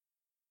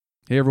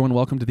Hey everyone,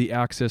 welcome to the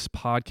Access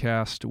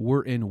Podcast.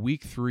 We're in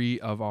week 3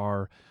 of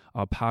our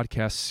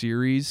podcast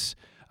series.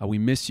 We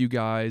miss you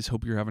guys.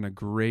 Hope you're having a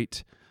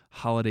great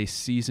holiday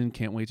season.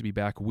 Can't wait to be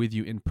back with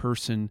you in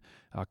person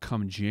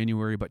come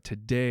January. But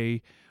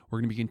today, we're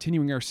going to be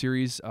continuing our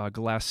series,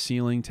 Glass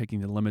Ceiling, taking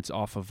the limits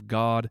off of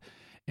God.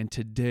 And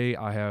today,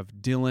 I have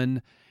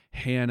Dylan,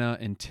 Hannah,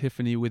 and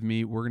Tiffany with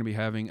me. We're going to be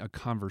having a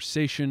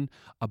conversation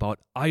about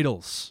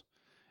idols.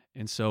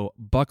 And so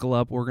buckle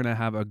up. We're going to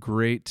have a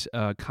great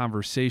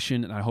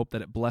conversation, and I hope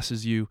that it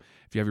blesses you.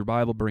 If you have your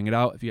Bible, bring it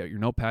out. If you have your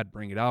notepad,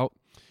 bring it out.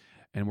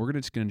 And we're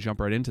just going to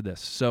jump right into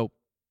this. So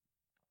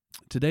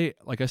today,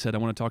 like I said, I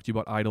want to talk to you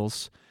about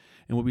idols,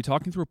 and we'll be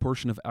talking through a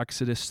portion of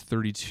Exodus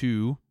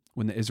 32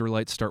 when the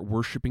Israelites start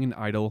worshiping an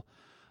idol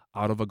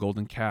out of a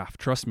golden calf.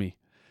 Trust me,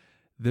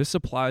 this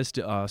applies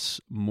to us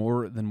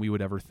more than we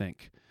would ever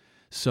think.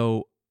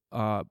 So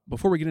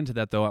before we get into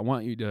that, though, I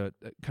want you to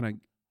kind of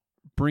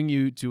bring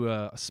you to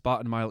a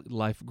spot in my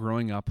life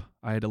growing up.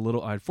 I had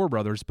 4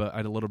 brothers, but I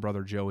had a little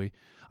brother, Joey.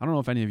 I don't know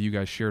if any of you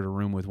guys shared a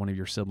room with one of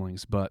your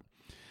siblings, but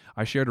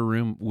I shared a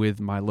room with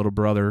my little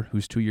brother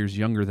who's 2 years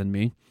younger than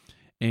me.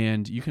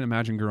 And you can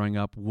imagine growing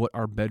up what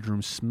our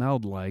bedroom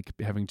smelled like,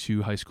 having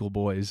 2 high school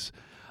boys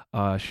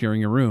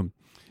sharing a room.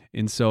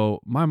 And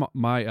so my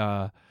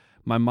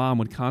mom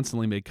would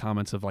constantly make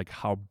comments of like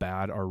how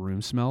bad our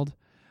room smelled.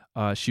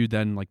 She would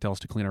then tell us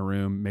to clean our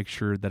room, make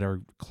sure that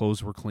our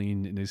clothes were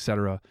clean, and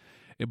etc.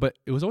 But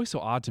it was always so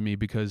odd to me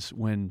because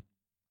when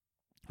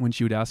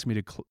she would ask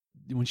me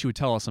when she would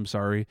tell us,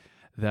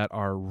 that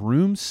our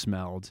room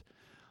smelled,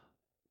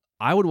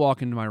 I would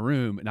walk into my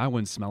room and I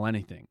wouldn't smell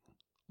anything.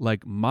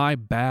 Like my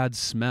bad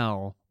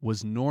smell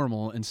was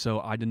normal, and so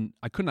I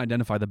couldn't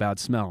identify the bad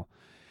smell.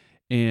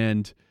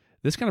 And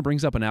this kind of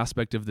brings up an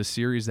aspect of the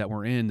series that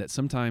we're in, that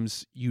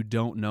sometimes you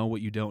don't know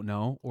what you don't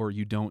know, or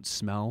you don't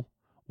smell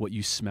what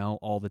you smell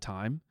all the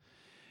time.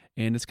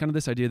 And it's kind of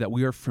this idea that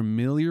we are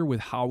familiar with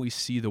how we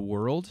see the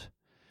world,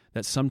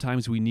 that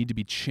sometimes we need to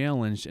be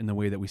challenged in the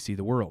way that we see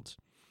the world.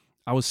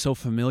 I was so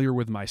familiar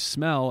with my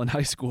smell in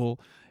high school,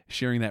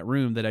 sharing that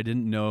room, that I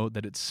didn't know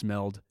that it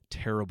smelled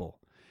terrible.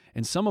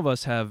 And some of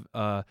us have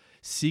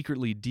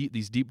secretly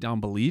these deep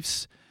down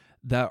beliefs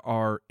that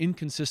are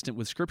inconsistent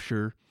with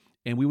Scripture,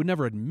 and we would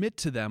never admit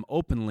to them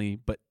openly,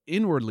 but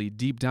inwardly,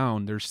 deep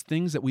down, there's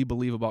things that we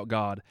believe about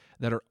God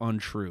that are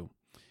untrue.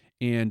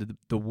 And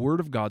the Word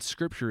of God,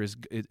 Scripture,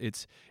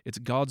 it's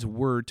God's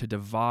Word to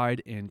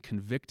divide and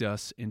convict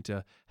us and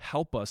to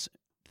help us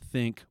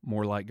think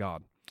more like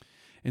God.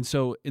 And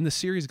so in the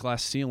series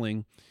Glass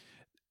Ceiling,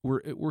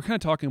 we're kind of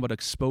talking about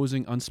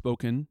exposing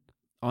unspoken,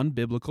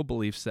 unbiblical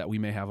beliefs that we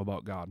may have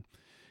about God.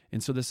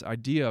 And so this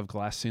idea of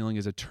glass ceiling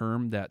is a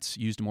term that's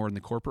used more in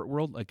the corporate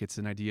world. Like it's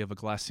an idea of a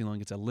glass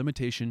ceiling. It's a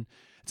limitation.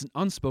 It's an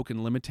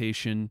unspoken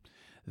limitation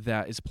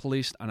that is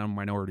placed on a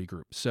minority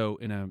group. So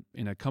in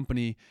a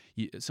company,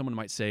 someone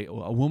might say,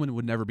 oh, a woman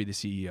would never be the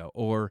CEO,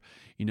 or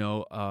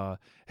a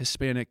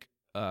Hispanic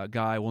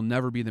guy will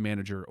never be the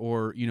manager,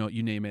 or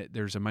you name it.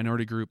 There's a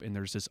minority group, and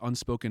there's this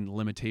unspoken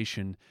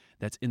limitation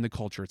that's in the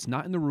culture. It's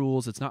not in the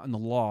rules, it's not in the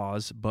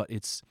laws, but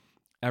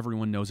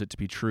everyone knows it to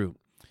be true.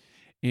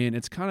 And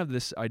it's kind of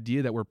this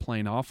idea that we're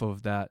playing off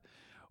of, that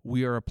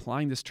we are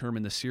applying this term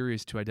in the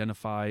series to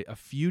identify a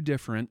few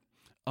different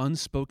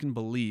unspoken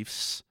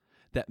beliefs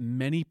that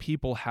many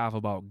people have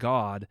about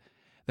God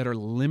that are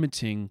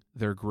limiting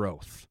their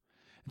growth.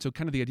 And so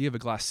kind of the idea of a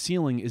glass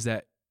ceiling is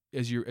that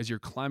as you're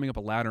climbing up a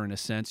ladder, in a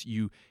sense,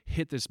 you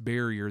hit this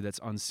barrier that's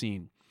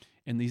unseen.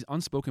 And these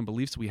unspoken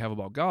beliefs we have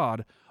about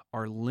God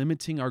are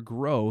limiting our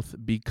growth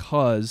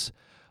because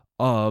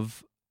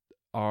of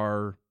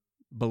our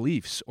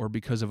beliefs, or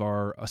because of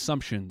our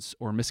assumptions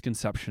or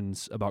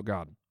misconceptions about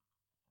God.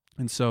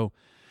 And so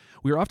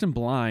we are often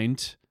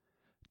blind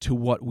to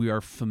what we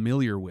are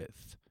familiar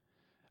with.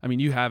 I mean,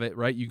 you have it,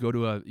 right? You go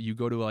to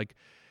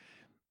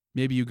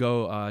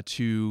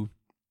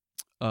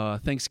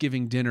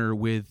Thanksgiving dinner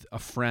with a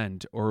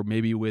friend, or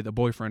maybe with a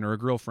boyfriend or a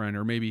girlfriend,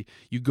 or maybe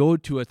you go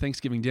to a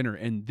Thanksgiving dinner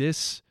and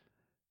this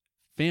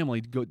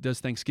family does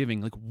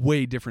Thanksgiving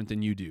way different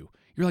than you do.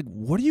 You're like,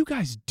 what are you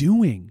guys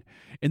doing?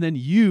 And then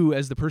you,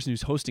 as the person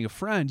who's hosting a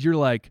friend, you're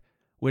like,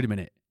 wait a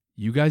minute,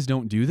 you guys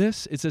don't do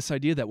this? It's this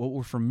idea that what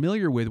we're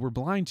familiar with, we're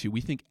blind to.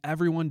 We think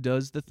everyone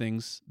does the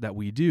things that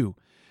we do.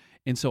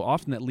 And so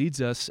often that leads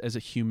us as a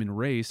human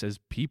race, as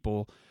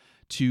people,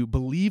 to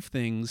believe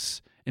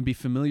things and be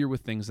familiar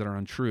with things that are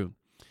untrue.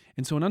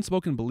 And so an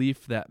unspoken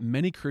belief that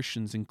many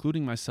Christians,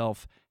 including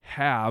myself,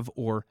 have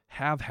or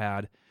have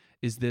had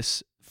is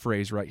this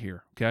phrase right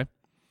here, okay?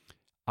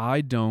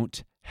 I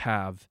don't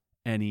have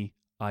any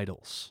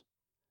idols.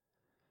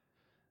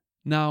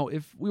 Now,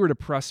 if we were to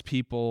press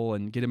people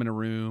and get them in a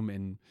room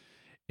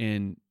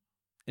and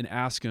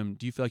ask them,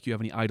 do you feel like you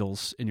have any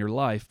idols in your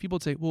life? People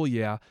would say, well,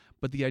 yeah,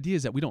 but the idea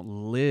is that we don't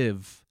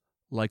live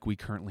like we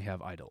currently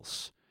have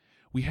idols.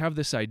 We have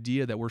this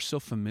idea that we're so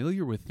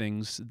familiar with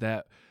things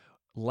that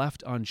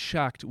left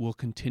unchecked will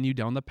continue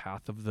down the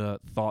path of the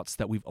thoughts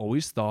that we've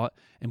always thought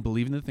and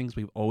believing the things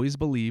we've always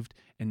believed,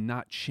 and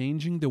not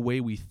changing the way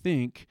we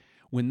think,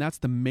 when that's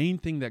the main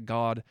thing that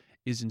God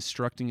is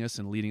instructing us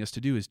and leading us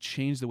to do, is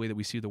change the way that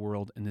we see the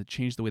world and to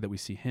change the way that we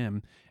see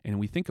him and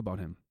we think about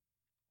him.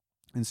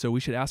 And so we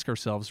should ask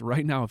ourselves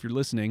right now, if you're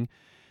listening,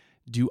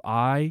 do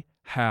I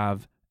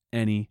have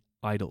any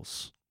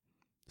idols?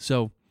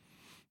 So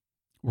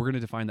we're going to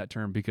define that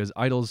term, because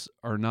idols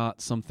are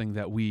not something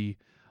that we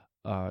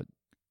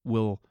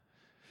will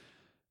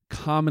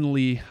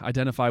commonly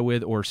identify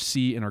with or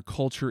see in our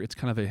culture. It's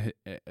kind of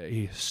a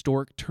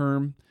historic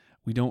term.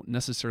 We don't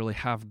necessarily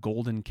have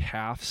golden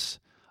calves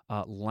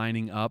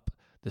lining up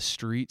the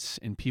streets,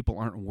 and people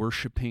aren't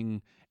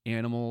worshiping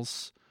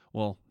animals.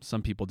 Well,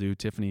 some people do.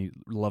 Tiffany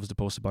loves to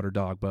post about her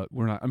dog, but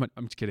we're not.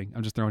 I'm just kidding.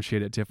 I'm just throwing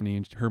shade at Tiffany,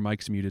 and her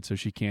mic's muted, so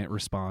she can't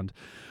respond.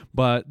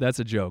 But that's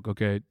a joke,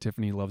 okay?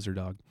 Tiffany loves her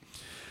dog.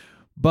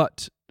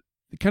 But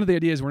kind of the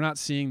idea is we're not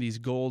seeing these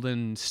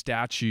golden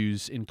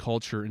statues in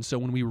culture. And so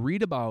when we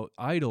read about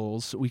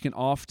idols, we can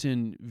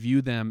often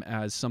view them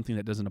as something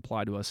that doesn't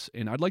apply to us.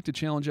 And I'd like to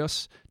challenge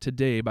us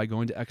today by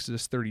going to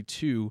Exodus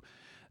 32,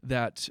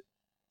 that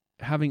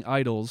having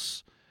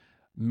idols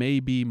may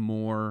be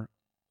more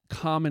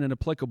common and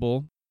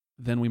applicable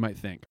than we might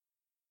think.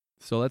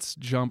 So let's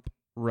jump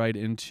right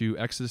into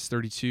Exodus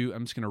 32.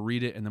 I'm just going to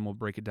read it and then we'll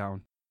break it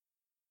down.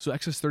 So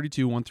Exodus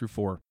 32,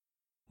 1-4.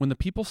 When the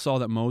people saw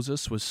that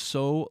Moses was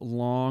so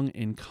long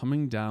in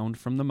coming down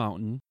from the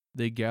mountain,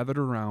 they gathered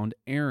around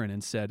Aaron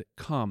and said,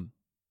 "Come,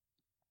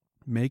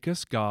 make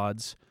us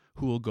gods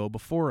who will go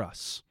before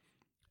us.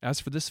 As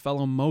for this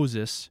fellow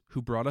Moses,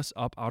 who brought us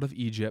up out of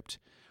Egypt,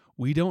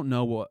 we don't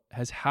know what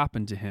has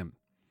happened to him."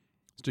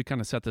 So to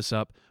kind of set this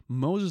up,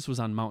 Moses was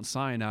on Mount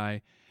Sinai,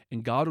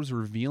 and God was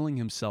revealing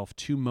himself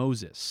to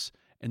Moses.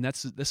 And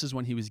this is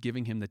when he was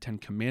giving him the 10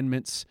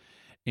 Commandments.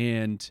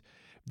 And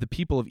the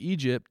people of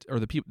Egypt, or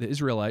the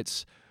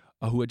Israelites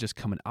who had just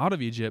come out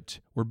of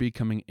Egypt, were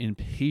becoming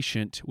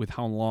impatient with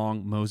how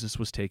long Moses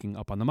was taking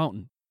up on the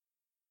mountain.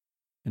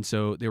 And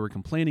so they were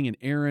complaining, and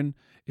Aaron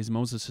is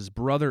Moses'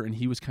 brother, and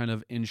he was kind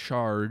of in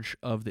charge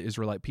of the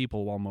Israelite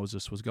people while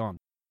Moses was gone.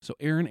 So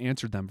Aaron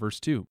answered them, verse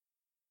 2,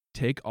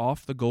 "Take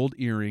off the gold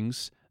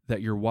earrings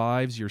that your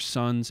wives, your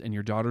sons, and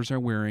your daughters are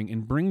wearing,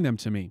 and bring them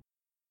to me."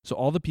 So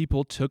all the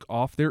people took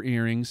off their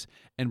earrings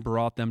and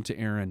brought them to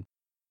Aaron.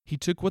 He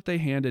took what they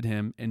handed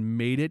him and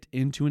made it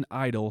into an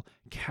idol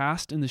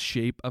cast in the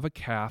shape of a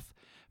calf,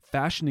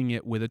 fashioning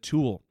it with a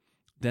tool.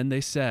 Then they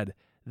said,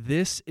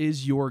 "This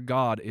is your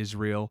God,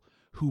 Israel,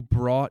 who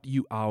brought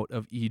you out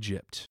of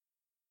Egypt."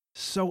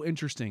 So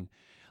interesting.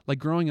 Like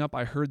growing up,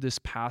 I heard this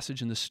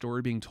passage and this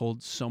story being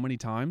told so many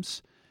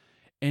times.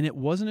 And it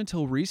wasn't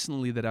until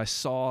recently that I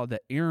saw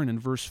that Aaron in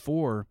verse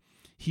 4,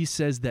 he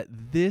says that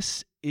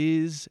this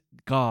is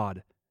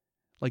God.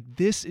 Like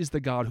this is the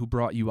God who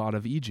brought you out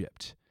of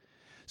Egypt.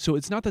 So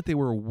it's not that they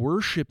were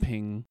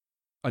worshiping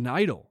an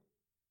idol.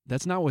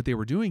 That's not what they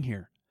were doing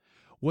here.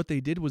 What they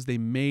did was they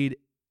made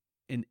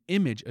an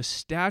image, a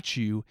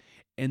statue,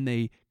 and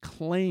they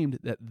claimed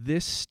that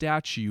this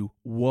statue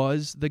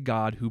was the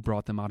God who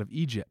brought them out of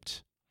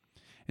Egypt.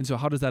 And so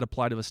how does that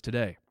apply to us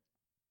today?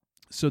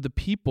 So the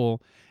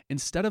people,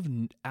 instead of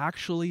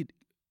actually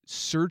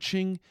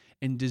searching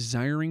and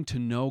desiring to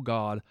know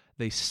God,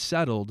 they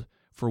settled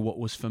for what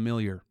was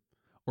familiar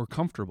or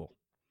comfortable.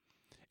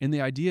 And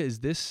the idea is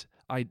this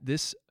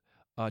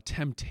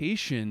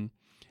temptation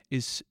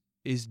is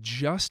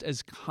just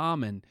as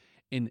common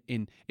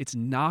in it's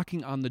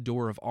knocking on the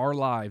door of our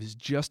lives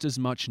just as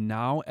much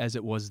now as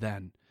it was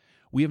then.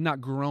 We have not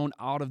grown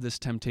out of this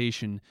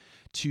temptation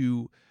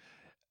to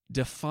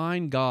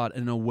define God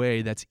in a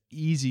way that's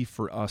easy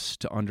for us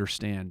to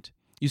understand.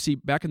 You see,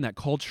 back in that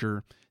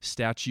culture,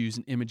 statues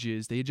and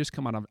images, they had just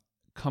come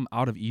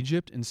out of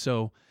Egypt, and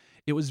so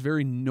it was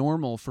very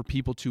normal for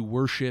people to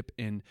worship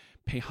and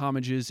pay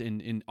homages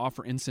and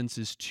offer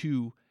incenses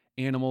to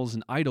animals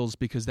and idols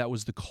because that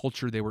was the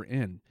culture they were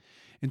in.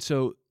 And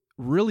so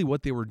really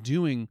what they were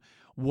doing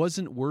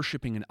wasn't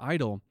worshiping an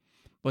idol,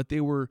 but they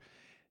were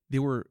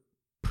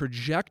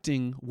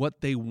projecting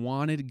what they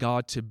wanted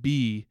God to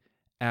be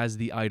as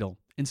the idol.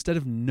 Instead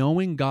of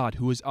knowing God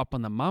who was up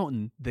on the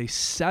mountain, they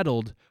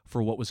settled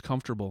for what was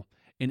comfortable.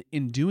 And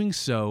in doing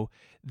so,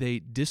 they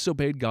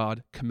disobeyed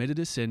God, committed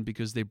a sin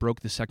because they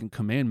broke the second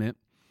commandment,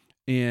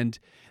 and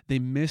they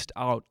missed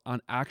out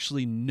on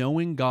actually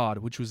knowing God,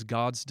 which was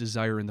God's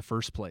desire in the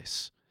first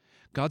place.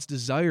 God's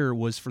desire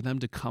was for them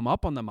to come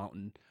up on the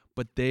mountain,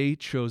 but they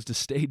chose to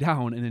stay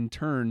down and in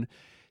turn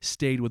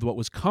stayed with what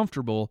was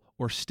comfortable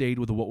or stayed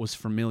with what was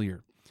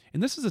familiar.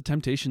 And this is a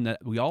temptation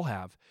that we all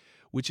have,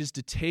 which is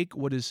to take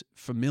what is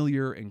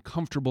familiar and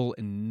comfortable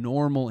and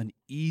normal and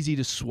easy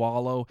to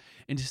swallow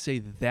and to say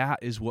that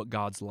is what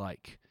God's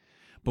like.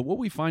 But what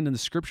we find in the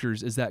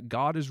scriptures is that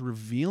God is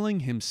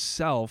revealing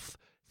himself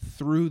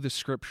through the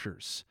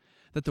scriptures.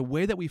 That the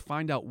way that we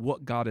find out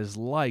what God is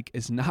like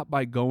is not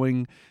by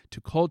going to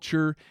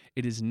culture,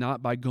 it is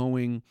not by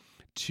going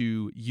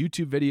to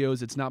YouTube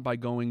videos, it's not by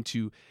going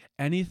to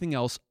anything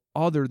else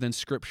other than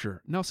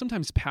Scripture. Now,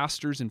 sometimes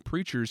pastors and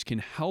preachers can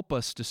help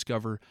us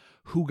discover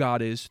who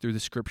God is through the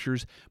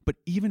Scriptures, but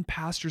even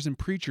pastors and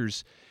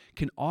preachers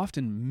can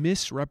often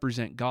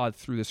misrepresent God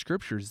through the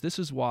scriptures. This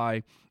is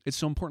why it's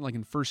so important, like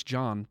in 1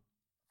 John,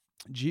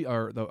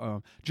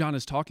 John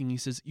is talking, he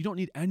says, you don't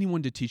need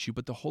anyone to teach you,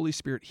 but the Holy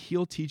Spirit,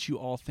 he'll teach you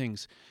all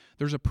things.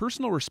 There's a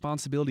personal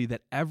responsibility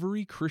that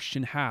every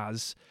Christian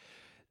has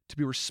to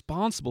be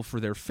responsible for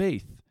their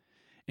faith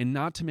and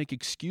not to make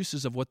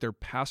excuses of what their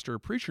pastor or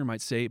preacher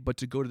might say, but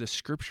to go to the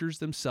scriptures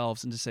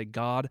themselves and to say,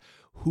 God,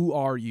 who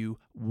are you?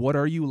 What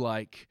are you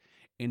like?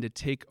 And to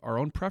take our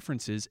own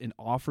preferences and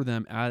offer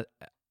them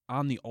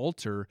on the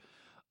altar,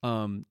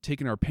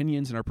 taking our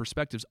opinions and our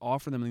perspectives,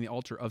 offer them on the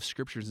altar of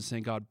scriptures and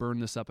saying, God, burn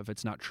this up if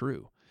it's not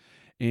true.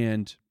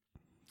 And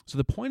so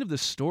the point of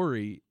this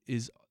story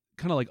is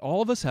kind of like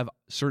all of us have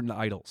certain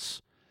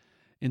idols.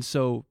 And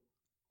so,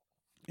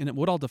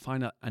 what I'll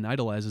define an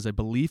idol as is a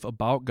belief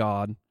about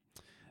God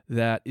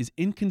that is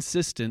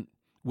inconsistent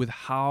with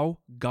how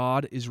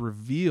God is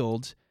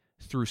revealed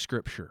through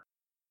Scripture.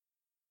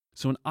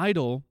 So an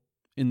idol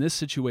in this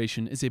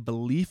situation is a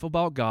belief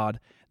about God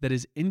that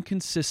is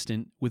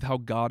inconsistent with how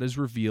God is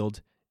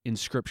revealed in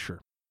Scripture.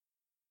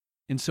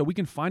 And so we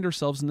can find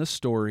ourselves in this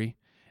story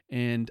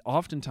and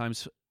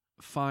oftentimes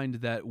find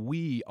that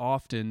we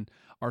often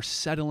are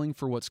settling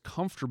for what's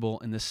comfortable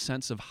in the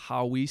sense of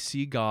how we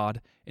see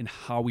God and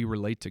how we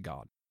relate to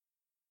God.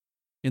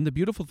 And the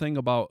beautiful thing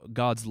about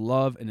God's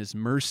love and His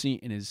mercy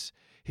and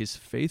His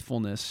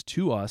faithfulness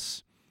to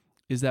us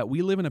is that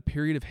we live in a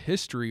period of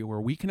history where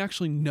we can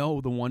actually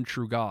know the one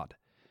true God.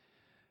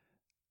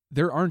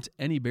 There aren't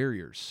any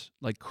barriers.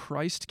 Like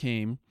Christ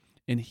came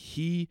and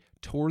He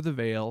tore the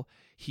veil,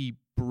 He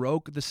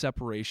broke the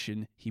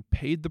separation, He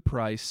paid the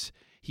price,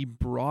 He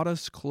brought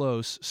us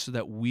close so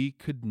that we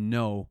could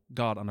know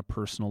God on a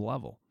personal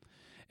level.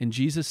 And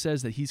Jesus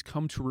says that He's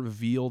come to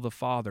reveal the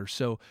Father.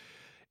 So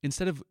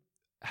instead of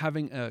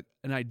having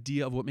an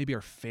idea of what maybe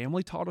our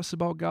family taught us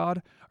about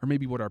God, or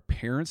maybe what our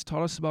parents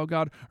taught us about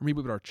God, or maybe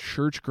what our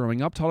church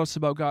growing up taught us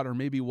about God, or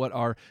maybe what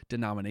our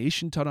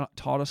denomination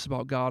taught us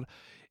about God,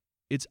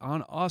 it's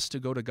on us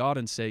to go to God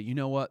and say, you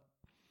know what,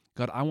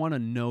 God, I want to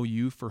know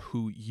you for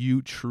who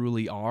you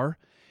truly are,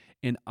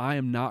 and I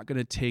am not going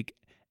to take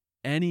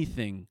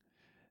anything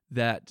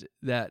that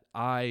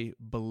I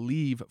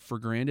believe for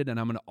granted,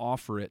 and I'm going to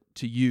offer it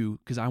to you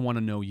because I want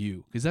to know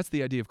you. Because that's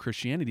the idea of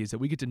Christianity, is that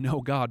we get to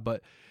know God,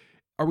 but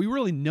are we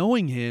really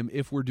knowing Him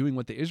if we're doing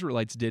what the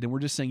Israelites did and we're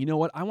just saying, you know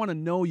what, I want to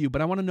know you,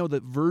 but I want to know the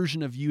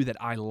version of you that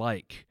I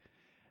like?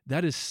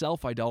 That is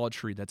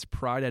self-idolatry. That's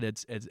pride at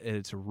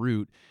its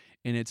root,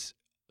 and it's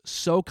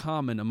so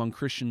common among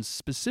Christians,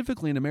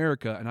 specifically in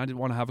America, and I didn't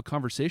want to have a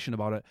conversation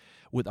about it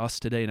with us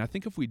today. And I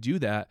think if we do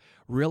that,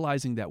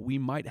 realizing that we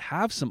might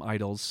have some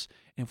idols,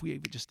 and if we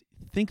just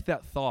think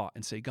that thought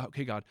and say, God,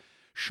 okay, God,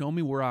 show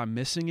me where I'm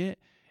missing it,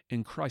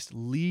 and Christ,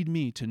 lead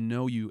me to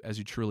know you as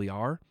you truly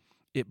are,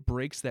 it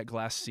breaks that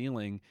glass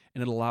ceiling,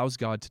 and it allows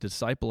God to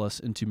disciple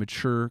us into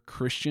mature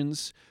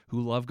Christians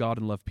who love God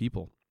and love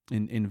people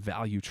and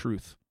value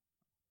truth.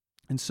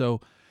 And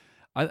so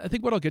I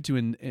think what I'll get to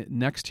in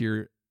next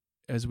here,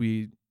 as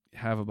we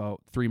have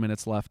about 3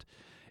 minutes left,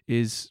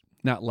 is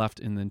not left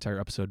in the entire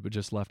episode, but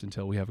just left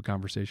until we have a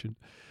conversation.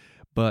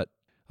 But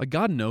like,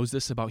 God knows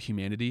this about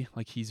humanity.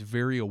 Like, He's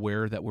very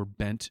aware that we're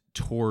bent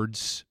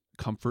towards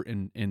comfort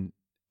and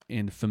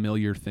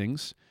familiar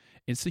things.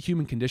 It's the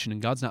human condition,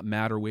 and God's not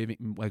mad or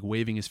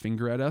waving His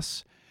finger at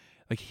us.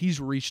 Like, He's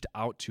reached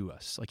out to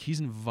us. Like, He's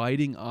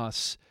inviting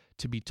us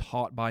to be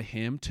taught by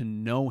Him, to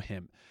know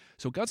Him.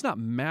 So God's not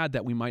mad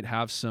that we might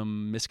have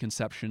some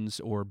misconceptions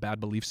or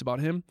bad beliefs about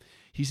Him.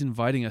 He's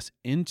inviting us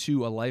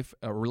into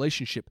a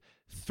relationship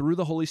through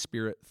the Holy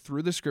Spirit,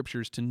 through the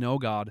Scriptures, to know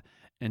God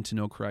and to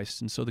know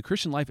Christ. And so the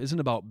Christian life isn't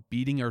about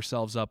beating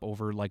ourselves up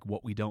over like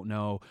what we don't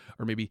know,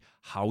 or maybe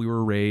how we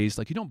were raised.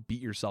 Like, you don't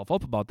beat yourself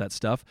up about that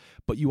stuff,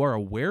 but you are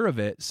aware of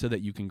it so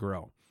that you can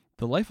grow.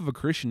 The life of a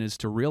Christian is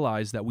to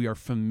realize that we are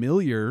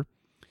familiar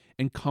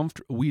and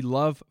we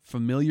love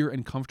familiar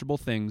and comfortable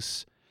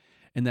things,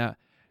 and that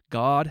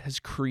God has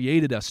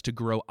created us to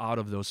grow out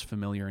of those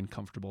familiar and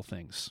comfortable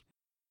things.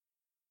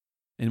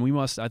 And we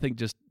must, I think,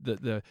 just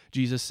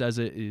Jesus says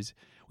it is,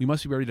 we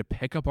must be ready to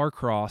pick up our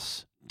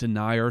cross,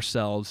 deny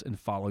ourselves, and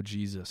follow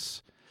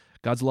Jesus.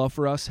 God's love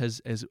for us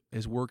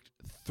has worked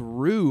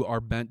through our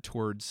bent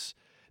towards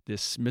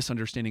this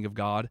misunderstanding of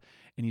God,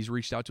 and He's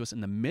reached out to us in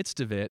the midst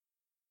of it.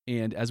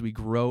 And as we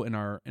grow in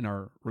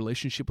our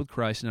relationship with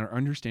Christ and our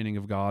understanding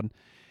of God,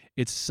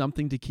 it's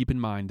something to keep in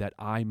mind that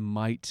I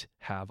might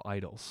have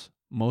idols,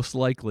 most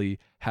likely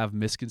have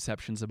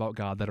misconceptions about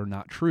God that are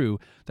not true,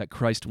 that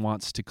Christ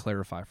wants to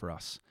clarify for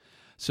us.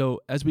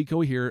 So as we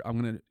go here, I'm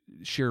going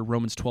to share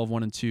Romans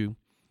 12:1 and 2.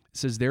 It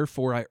says,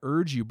 "Therefore I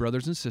urge you,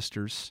 brothers and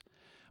sisters,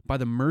 by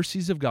the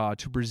mercies of God,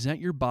 to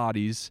present your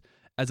bodies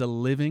as a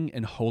living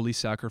and holy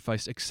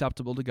sacrifice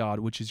acceptable to God,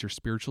 which is your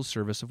spiritual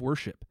service of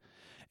worship.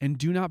 And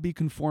do not be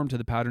conformed to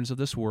the patterns of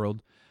this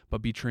world,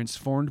 but be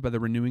transformed by the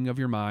renewing of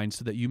your mind,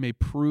 so that you may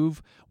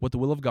prove what the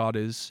will of God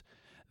is,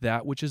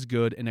 that which is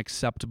good and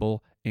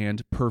acceptable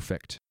and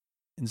perfect."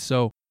 And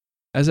so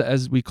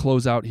as we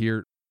close out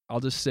here, I'll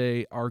just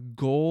say our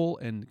goal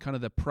and kind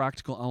of the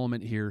practical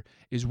element here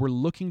is we're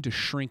looking to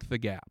shrink the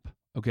gap,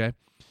 okay?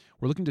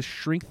 We're looking to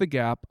shrink the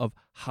gap of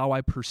how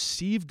I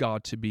perceive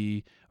God to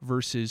be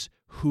versus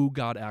who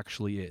God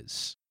actually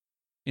is.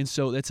 And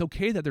so it's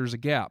okay that there's a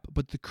gap,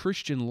 but the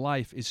Christian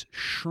life is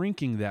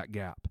shrinking that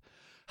gap,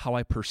 how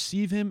I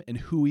perceive him and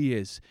who he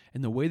is.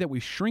 And the way that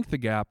we shrink the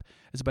gap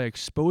is by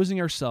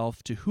exposing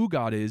ourselves to who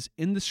God is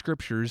in the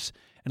scriptures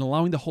and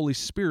allowing the Holy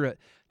Spirit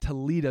to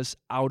lead us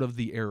out of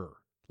the error.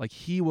 Like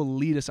he will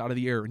lead us out of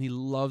the error, and he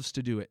loves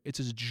to do it. It's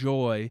his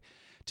joy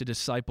to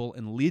disciple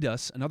and lead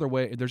us. Another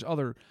way, there's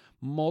other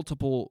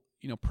multiple,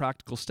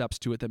 practical steps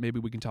to it that maybe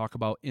we can talk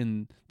about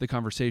in the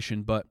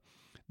conversation, but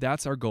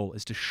that's our goal,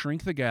 is to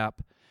shrink the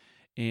gap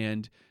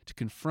and to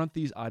confront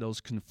these idols,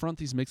 confront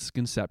these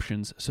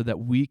misconceptions so that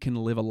we can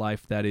live a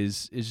life that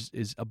is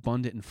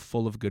abundant and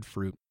full of good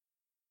fruit.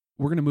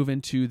 We're going to move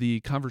into the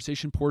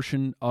conversation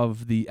portion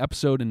of the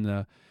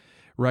episode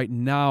right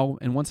now.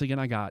 And once again,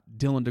 I got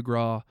Dylan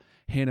DeGraw,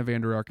 Hannah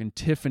Vander Ark, and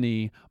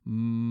Tiffany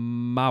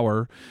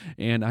Maurer.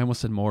 And I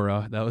almost said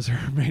Mora. That was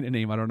her maiden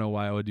name. I don't know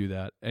why I would do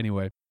that.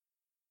 Anyway,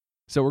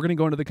 so we're going to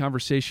go into the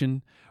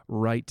conversation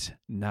right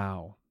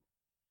now.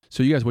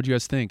 So you guys, what do you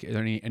guys think? Are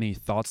there any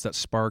thoughts that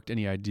sparked,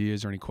 any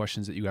ideas or any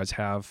questions that you guys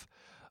have?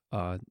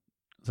 Let's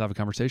have a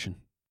conversation.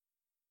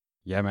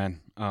 Yeah,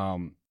 man.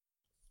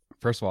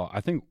 First of all, I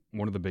think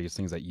one of the biggest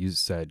things that you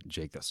said,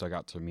 Jake, that stuck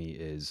out to me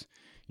is,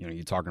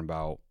 you talking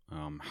about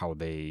how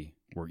they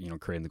were,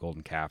 creating the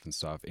golden calf and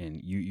stuff.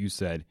 And you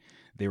said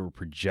they were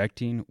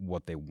projecting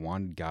what they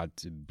wanted God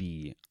to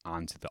be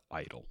onto the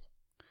idol.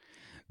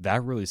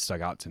 That really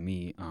stuck out to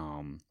me,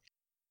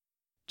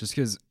 just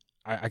because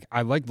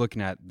I like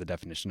looking at the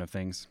definition of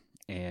things.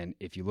 And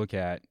if you look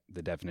at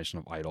the definition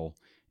of idol,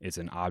 it's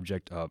an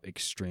object of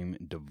extreme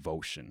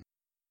devotion.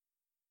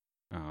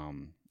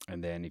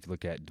 And then if you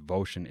look at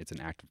devotion, it's an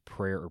act of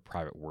prayer or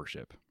private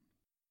worship.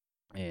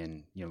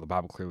 And, the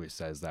Bible clearly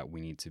says that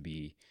we need to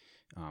be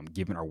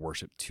giving our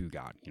worship to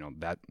God.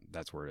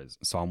 That's where it is.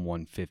 Psalm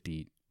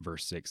 150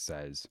 verse 6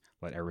 says,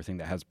 "Let everything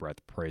that has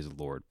breath praise the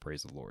Lord,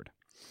 praise the Lord."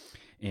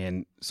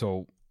 And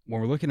so when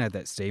we're looking at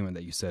that statement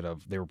that you said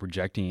of they were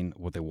projecting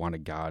what they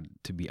wanted God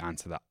to be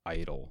onto the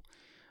idol,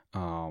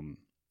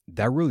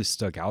 that really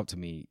stuck out to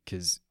me,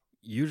 because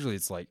usually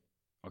it's like,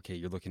 okay,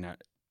 you're looking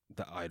at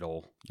the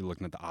idol, you're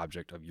looking at the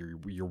object of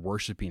you're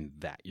worshiping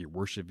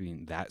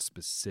that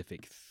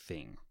specific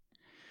thing.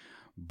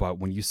 But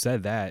when you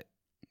said that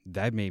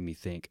made me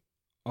think,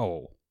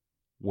 oh,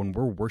 when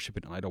we're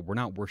worshiping an idol, we're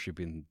not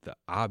worshiping the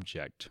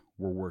object,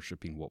 we're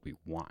worshiping what we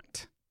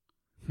want.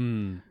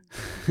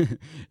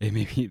 It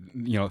made me,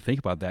 think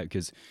about that,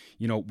 because,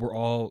 we're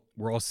all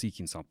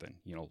seeking something,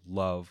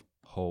 love,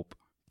 hope,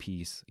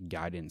 peace,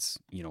 guidance,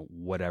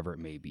 whatever it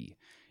may be.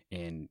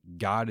 And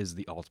God is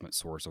the ultimate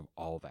source of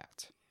all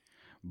that.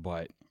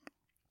 But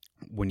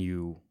when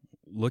you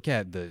look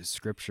at the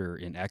scripture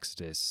in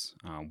Exodus,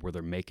 where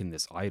they're making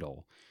this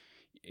idol,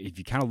 if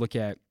you kind of look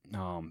at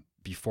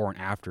before and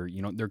after,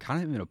 they're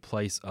kind of in a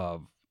place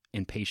of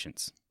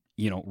impatience.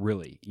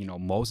 Really,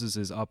 Moses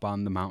is up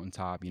on the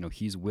mountaintop,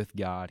 he's with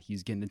God,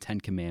 he's getting the 10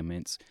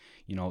 Commandments,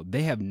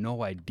 they have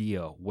no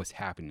idea what's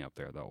happening up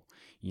there though.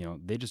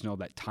 They just know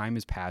that time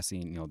is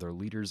passing, their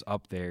leader's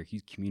up there,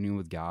 he's communing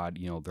with God,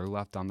 they're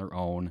left on their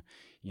own,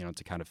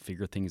 to kind of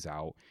figure things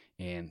out.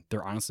 And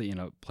they're honestly in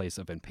a place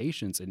of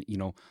impatience. And,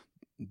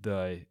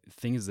 the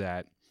things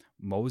that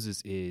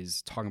Moses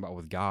is talking about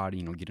with God,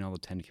 getting all the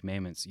 10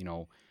 Commandments,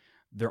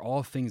 they're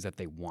all things that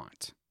they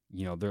want.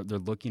 They're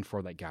looking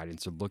for that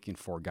guidance. They're looking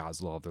for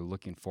God's love. They're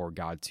looking for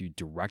God to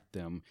direct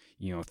them,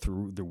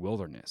 through the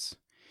wilderness.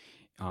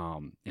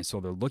 And so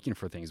they're looking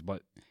for things,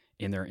 but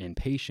in their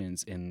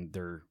impatience, in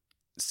their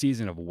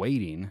season of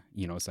waiting,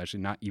 it's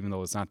actually not, even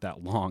though it's not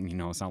that long,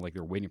 it's not like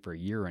they're waiting for a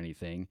year or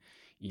anything,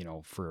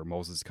 for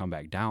Moses to come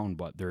back down,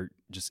 but they're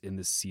just in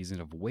this season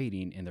of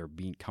waiting, and they're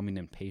becoming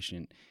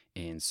impatient.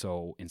 And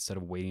so instead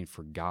of waiting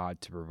for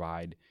God to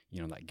provide,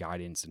 that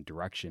guidance and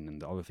direction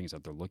and the other things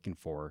that they're looking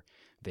for,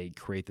 they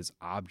create this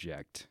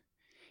object,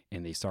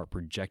 and they start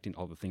projecting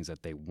all the things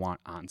that they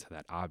want onto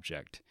that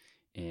object.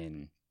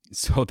 And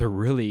so they're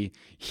really,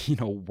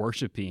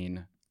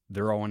 worshiping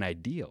their own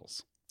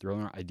ideals,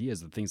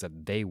 the things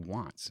that they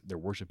want. They're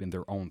worshiping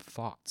their own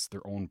thoughts,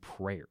 their own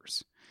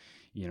prayers,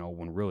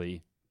 when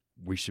really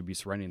we should be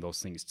surrendering those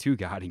things to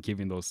God and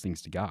giving those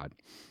things to God.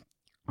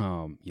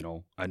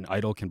 An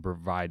idol can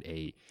provide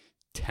a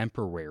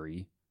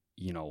temporary,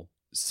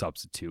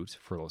 substitute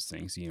for those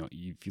things.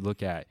 If you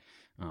look at,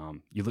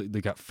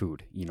 look at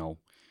food,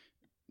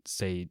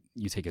 say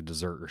you take a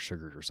dessert or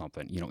sugar or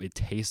something, it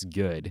tastes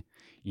good,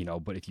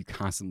 but if you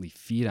constantly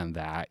feed on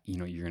that,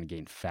 you're going to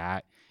gain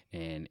fat,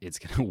 and it's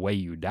going to weigh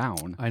you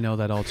down. I know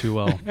that all too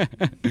well.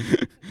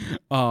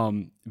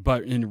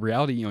 But in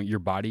reality, your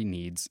body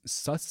needs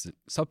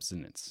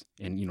substance,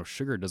 and,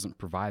 sugar doesn't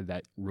provide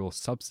that real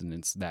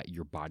substance that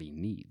your body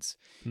needs.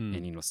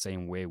 And,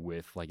 same way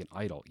with like an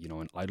idol,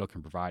 an idol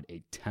can provide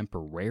a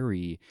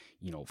temporary,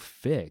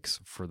 fix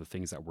for the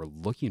things that we're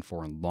looking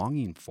for and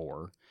longing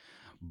for.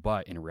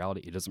 But in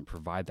reality, it doesn't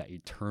provide that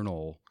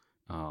eternal,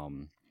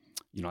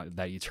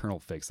 that eternal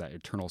fix, that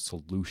eternal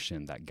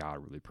solution that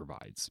God really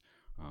provides.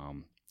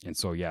 And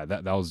so, yeah,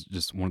 that was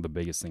just one of the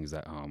biggest things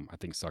that I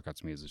think stuck out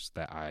to me, is just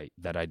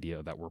that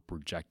idea that we're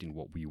projecting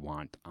what we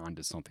want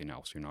onto something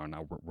else.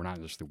 Now we're not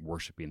just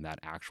worshiping that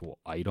actual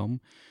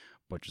item,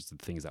 but just the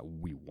things that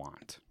we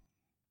want.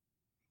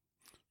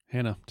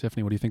 Hannah,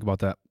 Tiffany, what do you think about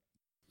that?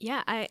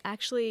 Yeah, I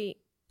actually,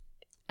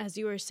 as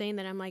you were saying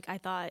that, I'm like, I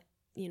thought,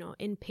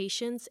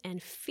 impatience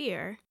and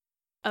fear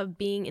of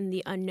being in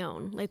the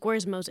unknown. Like,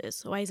 where's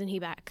Moses? Why isn't he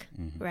back?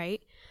 Mm-hmm.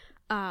 Right?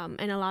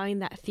 And allowing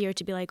that fear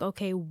to be like,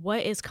 okay,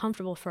 what is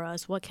comfortable for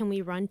us? What can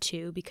we run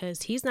to?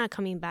 Because he's not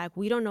coming back.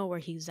 We don't know where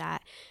he's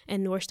at.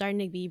 And we're starting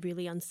to be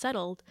really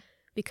unsettled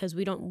because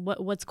we don't,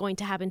 what's going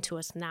to happen to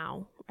us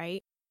now,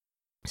 right?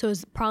 So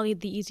it's probably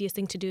the easiest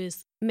thing to do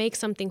is make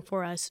something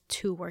for us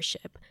to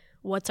worship.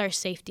 What's our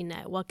safety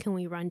net? What can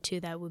we run to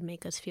that would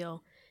make us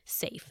feel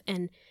safe?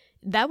 And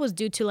that was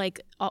due to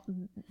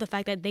the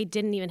fact that they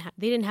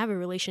didn't have a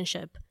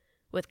relationship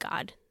with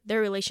God.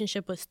 Their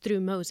relationship was through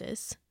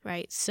Moses,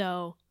 right?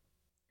 So,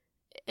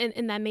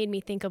 and that made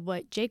me think of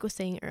what Jake was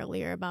saying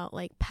earlier about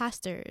like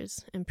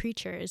pastors and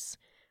preachers,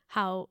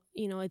 how,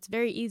 it's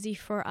very easy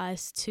for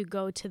us to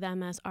go to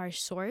them as our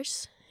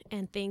source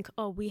and think,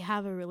 oh, we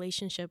have a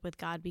relationship with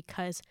God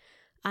because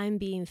I'm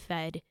being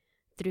fed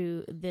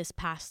through this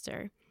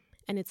pastor.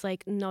 And it's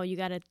like, no, you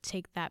got to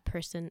take that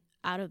person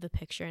out of the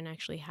picture and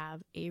actually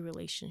have a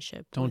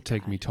relationship. Don't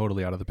take me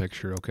totally out of the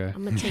picture, okay?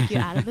 I'm going to take you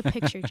out of the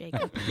picture,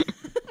 Jacob.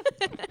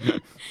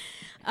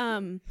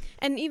 And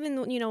even,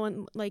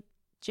 when, like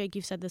Jake,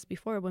 you've said this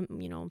before,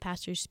 when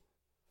pastors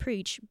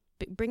preach,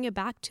 bring it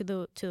back to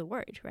the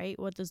word, right?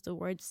 What does the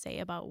word say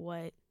about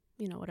what,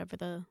 whatever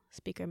the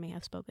speaker may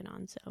have spoken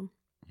on? So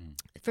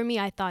for me,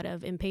 I thought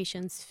of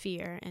impatience,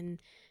 fear, and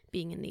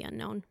being in the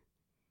unknown.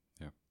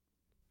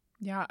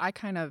 Yeah, I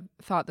kind of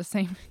thought the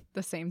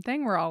same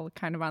thing. We're all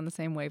kind of on the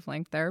same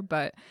wavelength there.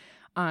 But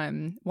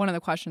one of the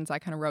questions I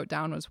kind of wrote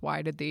down was,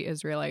 why did the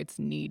Israelites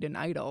need an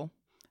idol?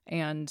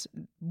 And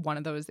one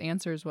of those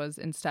answers was,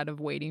 instead of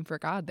waiting for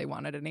God, they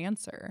wanted an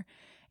answer.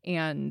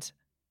 And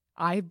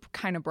I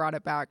kind of brought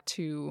it back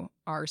to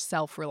our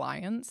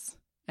self-reliance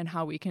and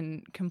how we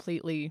can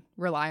completely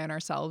rely on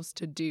ourselves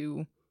to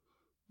do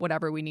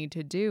whatever we need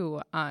to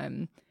do.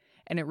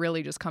 And it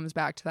really just comes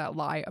back to that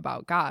lie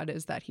about God,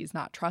 is that he's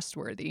not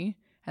trustworthy,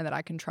 and that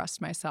I can trust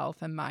myself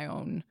and my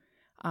own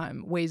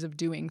ways of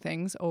doing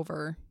things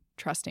over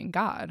trusting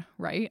God,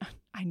 right?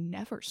 I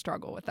never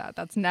struggle with that.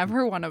 That's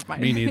never one of my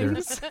Me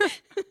neither.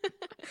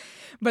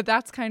 But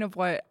that's kind of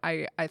what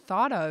I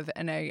thought of.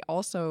 And I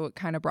also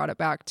kind of brought it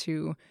back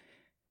to,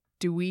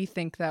 do we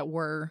think that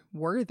we're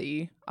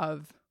worthy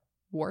of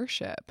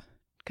worship?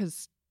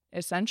 Because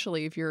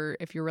essentially, if you're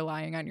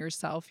relying on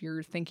yourself,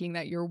 you're thinking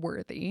that you're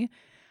worthy.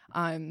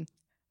 And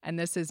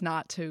this is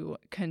not to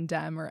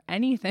condemn or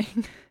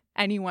anything,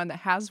 anyone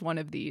that has one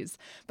of these,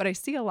 but I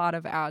see a lot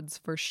of ads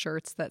for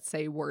shirts that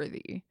say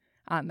worthy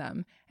on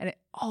them. And it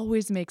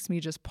always makes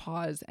me just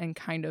pause and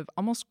kind of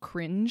almost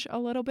cringe a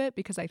little bit,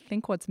 because I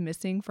think what's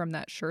missing from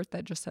that shirt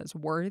that just says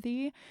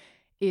worthy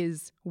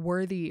is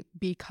worthy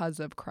because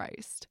of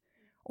Christ,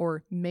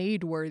 or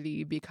made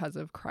worthy because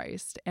of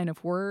Christ. And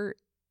if we're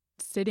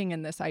sitting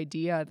in this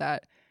idea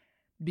that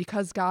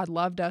because God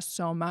loved us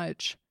so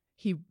much,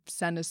 he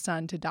sent his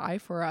son to die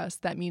for us,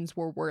 that means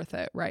we're worth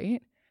it,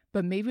 right?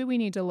 But maybe we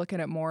need to look at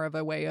it more of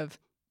a way of,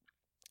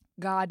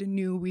 God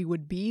knew we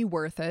would be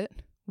worth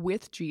it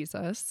with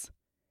Jesus.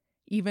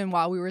 Even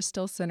while we were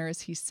still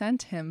sinners, he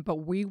sent him, but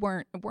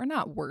we're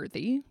not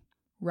worthy,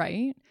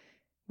 right?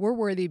 We're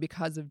worthy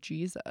because of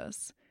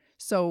Jesus.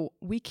 So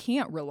we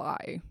can't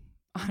rely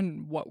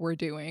on what we're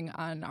doing,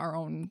 on our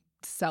own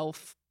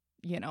self,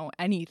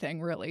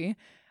 anything really.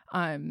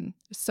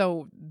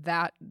 So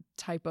that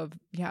type of,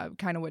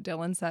 kind of what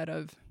Dylan said,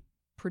 of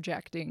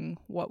projecting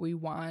what we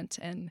want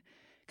and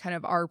kind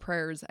of our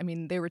prayers. I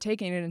mean, they were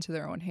taking it into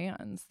their own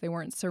hands. They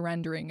weren't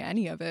surrendering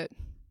any of it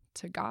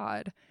to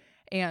God.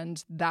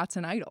 And that's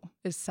an idol,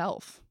 is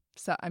self.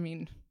 So, I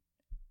mean,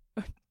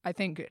 I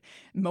think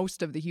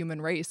most of the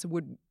human race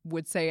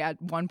would say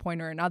at one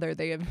point or another,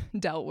 they have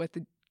dealt with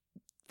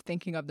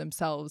thinking of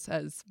themselves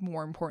as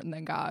more important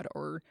than God,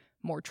 or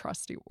more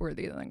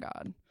trustworthy than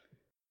God.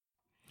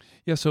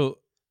 Yeah, so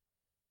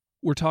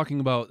we're talking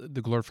about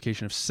the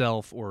glorification of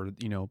self, or,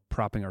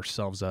 propping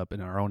ourselves up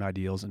in our own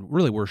ideals and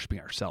really worshiping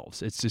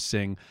ourselves. It's just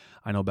saying,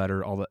 I know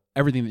better,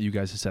 everything that you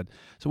guys have said.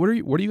 So what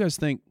do you guys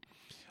think?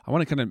 I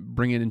want to kind of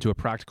bring it into a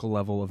practical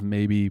level of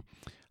maybe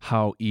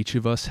how each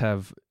of us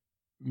have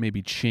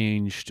maybe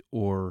changed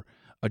or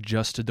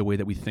adjusted the way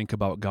that we think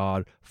about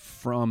God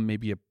from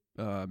maybe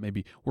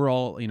we're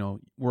all in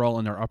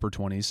our upper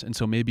 20s. And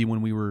so maybe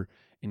when we were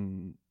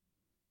in,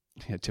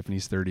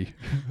 Tiffany's 30.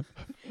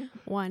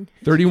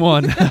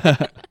 31.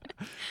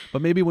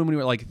 But maybe when we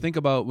were think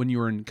about when you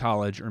were in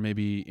college, or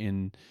maybe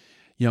in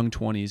young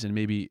 20s, and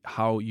maybe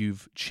how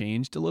you've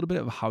changed a little bit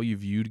of how you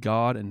viewed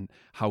God and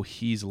how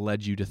he's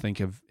led you to think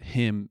of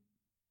him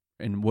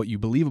and what you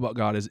believe about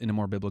God is in a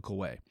more biblical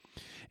way.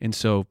 And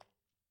so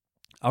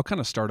I'll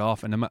kind of start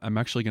off, and I'm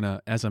actually going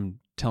to, as I'm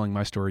telling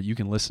my story, you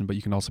can listen, but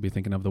you can also be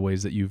thinking of the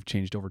ways that you've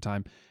changed over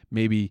time,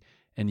 maybe,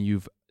 and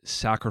you've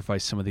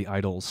sacrificed some of the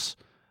idols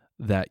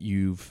that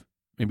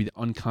maybe the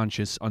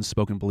unconscious,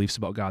 unspoken beliefs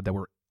about God that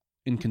were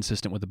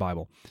inconsistent with the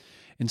Bible.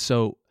 And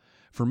so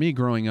for me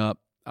growing up,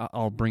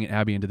 I'll bring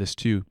Abby into this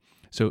too.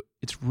 So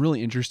it's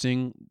really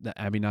interesting that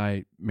Abby and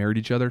I married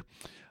each other.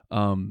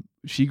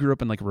 She grew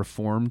up in like a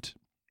Reformed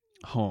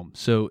home.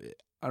 So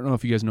I don't know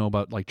if you guys know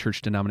about like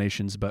church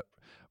denominations, but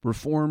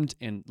Reformed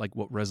and like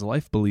what Res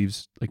Life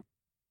believes, like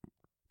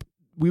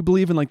we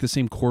believe in like the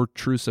same core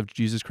truths of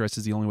Jesus Christ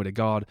is the only way to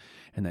God,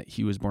 and that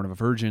he was born of a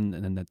virgin,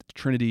 and then that the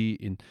Trinity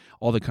and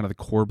all the kind of the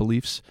core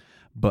beliefs.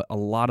 But a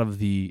lot of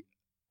the,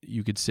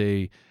 you could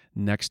say,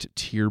 next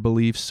tier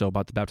beliefs, so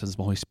about the baptism of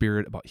the Holy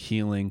Spirit, about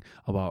healing,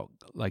 about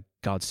like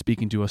God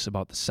speaking to us,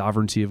 about the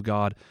sovereignty of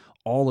God,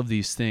 all of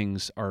these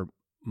things are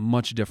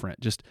much different,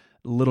 just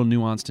a little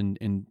nuanced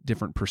in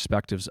different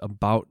perspectives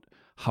about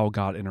how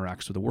God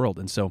interacts with the world.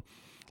 And so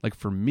like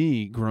for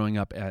me growing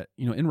up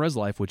in Res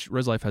Life, which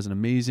Res Life has an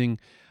amazing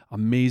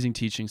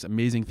teachings,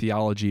 amazing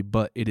theology,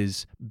 but it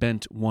is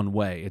bent one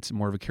way. It's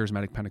more of a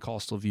charismatic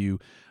Pentecostal view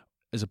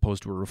as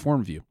opposed to a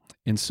Reformed view.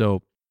 And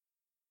so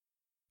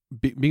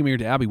being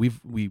married to Abby,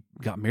 we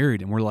got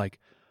married, and we're like,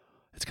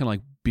 it's kind of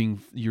like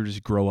you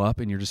just grow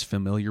up and you're just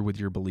familiar with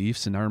your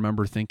beliefs. And I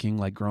remember thinking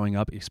like growing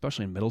up,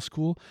 especially in middle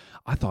school,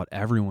 I thought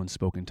everyone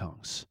spoke in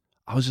tongues.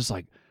 I was just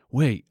like,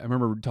 wait, I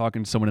remember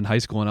talking to someone in high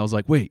school and I was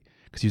like, wait,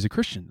 because he was a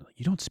Christian,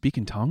 you don't speak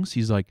in tongues?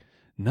 He's like,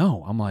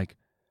 no. I'm like,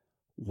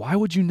 why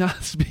would you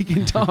not speak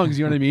in tongues?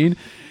 You know what I mean?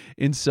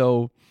 And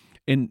so,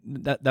 and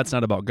that's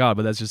not about God,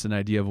 but that's just an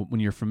idea of when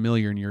you're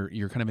familiar and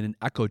you're kind of in an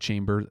echo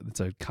chamber. That's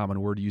a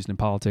common word used in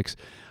politics.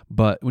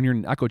 But when you're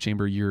in an echo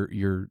chamber,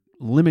 you're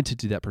limited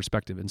to that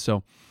perspective. And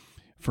so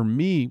for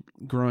me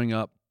growing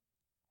up,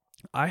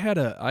 I had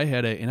a,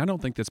 and I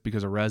don't think that's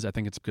because of Res, I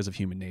think it's because of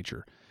human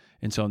nature.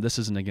 And so this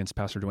isn't against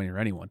Pastor Dwayne or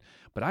anyone,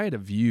 but I had a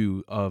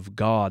view of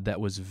God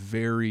that was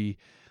very,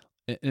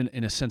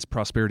 in a sense,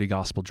 prosperity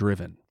gospel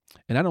driven.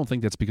 And I don't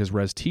think that's because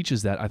Res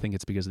teaches that. I think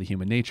it's because of the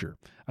human nature.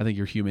 I think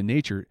your human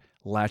nature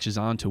latches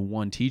onto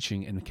one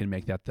teaching and can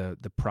make that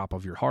the prop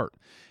of your heart.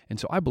 And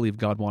so I believe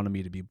God wanted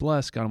me to be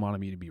blessed. God wanted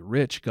me to be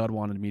rich. God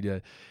wanted me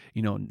to,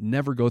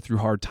 never go through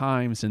hard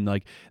times, and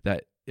like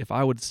that if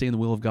I would stay in the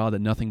will of God, that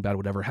nothing bad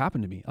would ever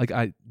happen to me. Like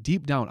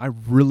deep down, I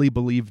really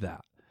believed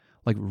that.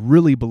 Like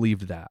really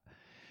believed that.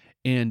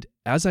 And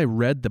as I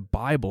read the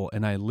Bible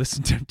and I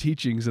listened to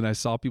teachings and I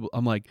saw people,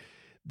 I'm like,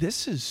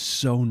 this is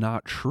so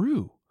not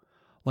true.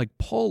 Like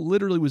Paul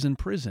literally was in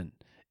prison,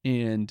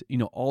 and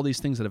all these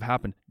things that have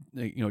happened.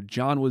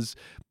 John was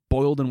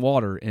boiled in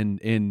water,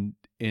 and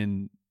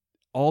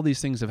all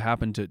these things have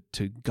happened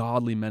to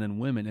godly men and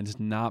women, and it's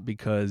not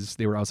because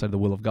they were outside the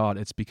will of God.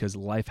 It's because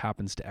life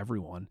happens to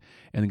everyone,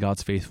 and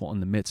God's faithful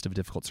in the midst of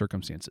difficult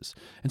circumstances.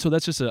 And so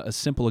that's just a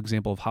simple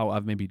example of how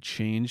I've maybe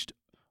changed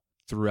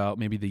throughout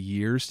maybe the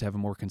years to have a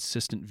more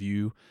consistent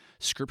view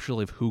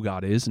scripturally of who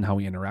God is and how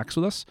he interacts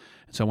with us.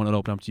 And so I wanted to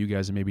open up to you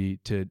guys and maybe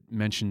to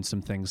mention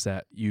some things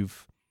that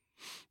you've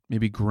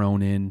maybe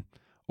grown in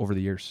over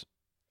the years.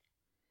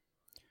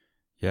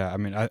 Yeah, I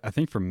mean, I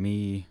think for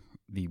me,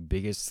 the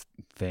biggest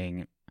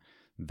thing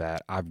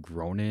that I've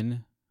grown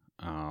in,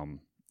 and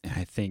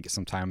I think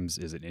sometimes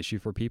is an issue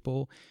for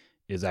people,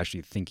 is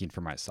actually thinking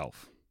for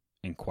myself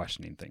and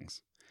questioning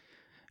things.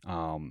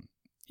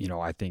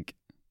 I think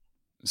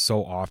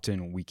so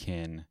often we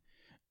can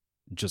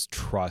just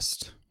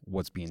trust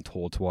what's being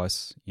told to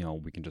us.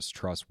 We can just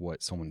trust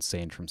what someone's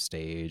saying from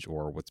stage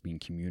or what's being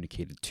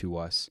communicated to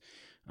us.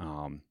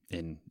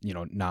 And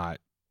not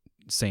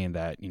saying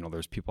that,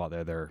 there's people out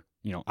there that are,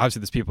 obviously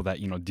there's people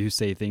that, do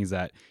say things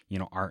that,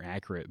 aren't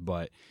accurate,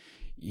 but,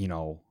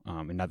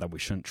 and not that we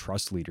shouldn't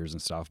trust leaders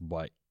and stuff,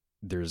 but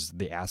there's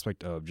the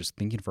aspect of just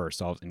thinking for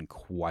ourselves and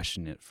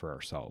question it for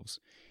ourselves.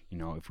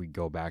 If we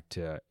go back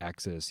to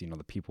Exodus,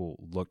 the people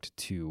looked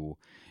to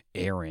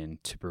Aaron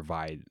to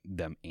provide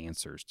them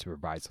answers, to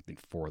provide something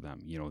for them.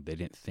 They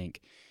didn't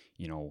think,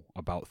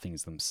 about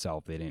things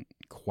themselves. They didn't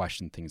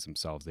question things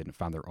themselves. They didn't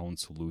find their own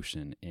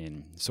solution.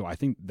 And so I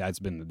think that's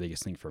been the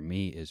biggest thing for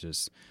me is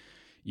just,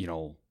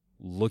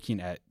 looking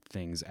at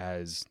things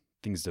as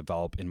things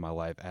develop in my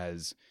life,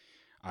 as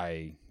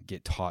I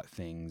get taught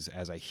things,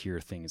 as I hear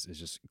things, is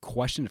just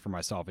question it for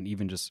myself, and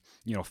even just,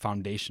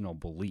 foundational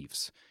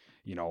beliefs.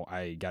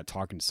 I got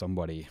talking to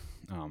somebody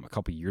a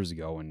couple of years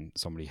ago, and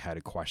somebody had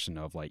a question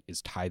of like,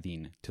 is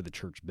tithing to the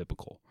church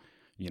biblical?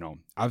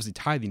 Obviously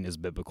tithing is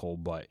biblical,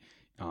 but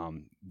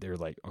they're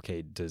like,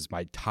 okay, does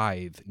my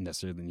tithe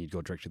necessarily need to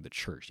go directly to the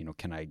church?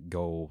 Can I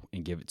go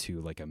and give it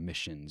to like a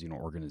missions,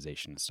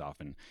 organization and stuff?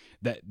 And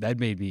that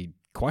made me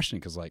question,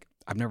 because like,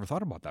 I've never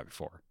thought about that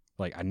before.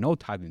 Like, I know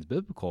tithing is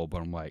biblical,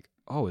 but I'm like,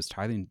 oh, is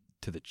tithing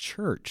to the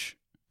church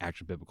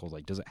actually biblical?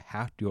 Like, does it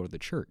have to go to the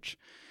church?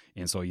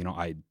 And so,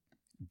 I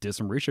did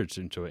some research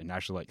into it and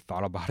actually like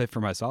thought about it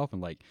for myself,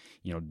 and like,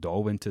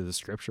 dove into the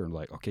scripture and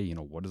like, okay,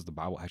 what does the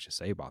Bible actually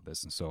say about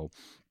this? And so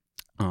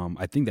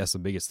I think that's the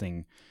biggest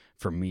thing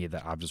for me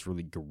that I've just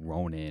really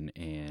grown in,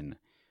 and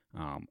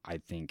I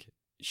think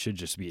should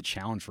just be a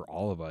challenge for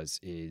all of us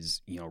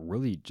is,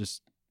 really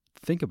just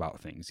think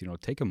about things,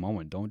 take a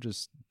moment. Don't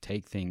just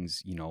take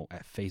things,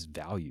 at face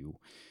value,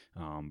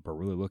 but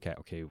really look at,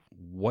 okay,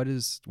 what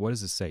does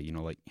this say?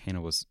 Like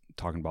Hannah was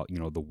talking about,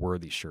 the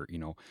worthy shirt, if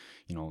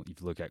you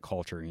look at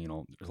culture,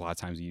 there's a lot of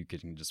times you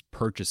can just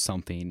purchase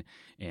something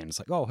and it's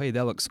like, oh, hey,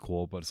 that looks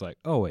cool. But it's like,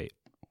 oh, wait,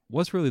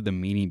 what's really the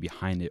meaning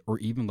behind it? Or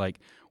even like,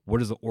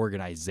 what is the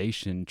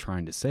organization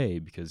trying to say?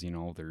 Because,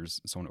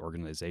 there's so many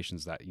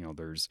organizations that,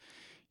 there's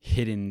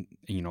hidden,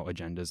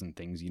 agendas and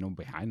things,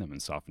 behind them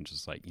and stuff. And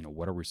just like,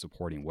 what are we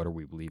supporting? What are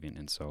we believing?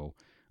 And so,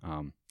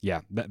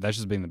 that's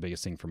just been the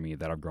biggest thing for me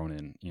that I've grown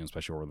in,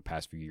 especially over the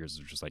past few years, is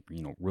just like,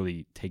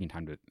 really taking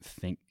time to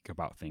think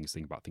about things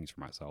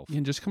for myself.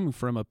 And just coming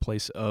from a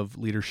place of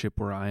leadership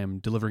where I am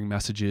delivering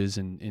messages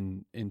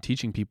and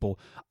teaching people,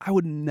 I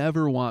would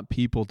never want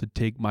people to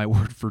take my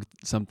word for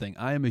something.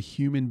 I am a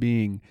human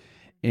being.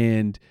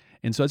 And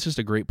so it's just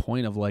a great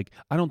point of like,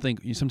 I don't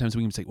think sometimes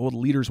we can say, well, the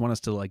leaders want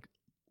us to like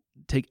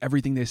take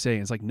everything they say.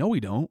 And it's like, no, we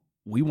don't.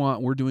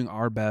 We're doing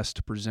our best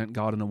to present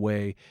God in a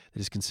way that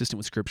is consistent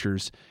with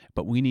scriptures,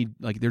 but we need,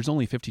 like, there's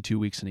only 52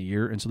 weeks in a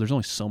year. And so there's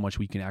only so much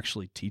we can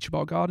actually teach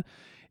about God.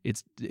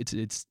 It's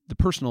the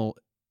personal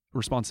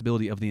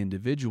responsibility of the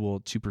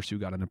individual to pursue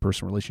God in a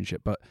personal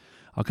relationship. But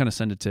I'll kind of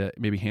send it to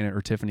maybe Hannah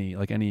or Tiffany,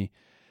 like any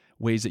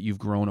ways that you've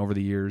grown over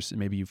the years and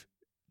maybe you've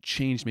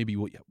changed maybe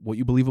what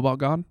you believe about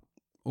God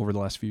over the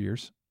last few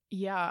years.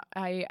 Yeah,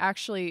 I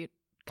actually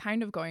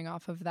kind of going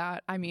off of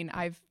that. I mean,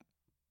 I've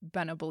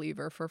been a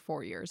believer for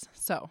 4 years,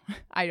 so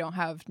I don't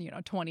have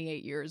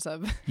 28 years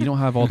of you don't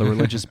have all the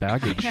religious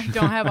baggage. I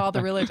don't have all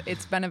the religious.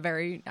 It's been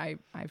I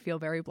feel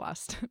very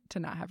blessed to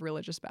not have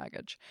religious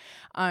baggage,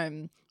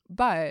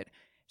 but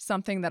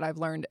something that I've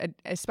learned,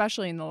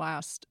 especially in the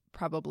last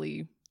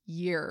probably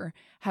year,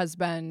 has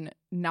been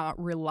not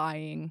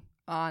relying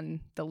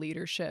on the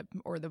leadership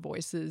or the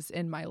voices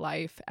in my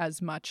life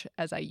as much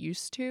as I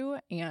used to,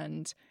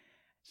 and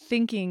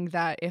thinking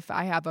that if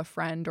I have a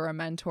friend or a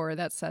mentor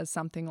that says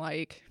something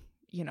like,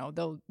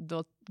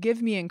 they'll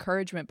give me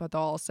encouragement, but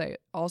they'll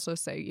also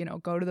say,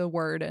 go to the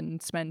Word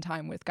and spend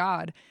time with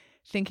God.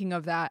 Thinking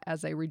of that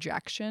as a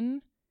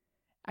rejection,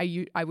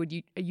 I would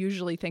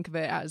usually think of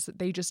it as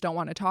they just don't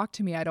want to talk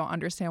to me. I don't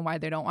understand why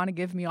they don't want to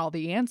give me all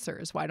the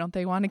answers. Why don't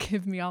they want to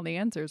give me all the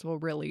answers? Well,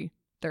 really,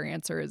 their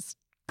answer is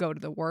go to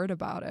the Word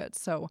about it.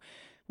 So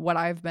what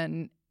I've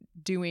been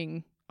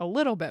doing a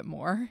little bit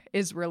more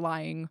is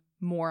relying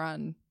more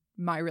on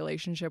my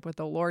relationship with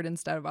the Lord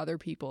instead of other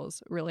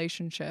people's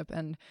relationship.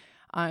 And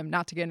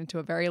not to get into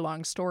a very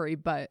long story,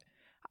 but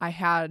I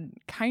had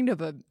kind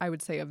of I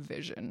would say a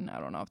vision. I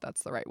don't know if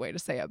that's the right way to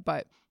say it,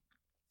 but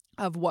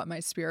of what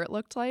my spirit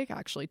looked like.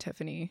 Actually,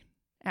 Tiffany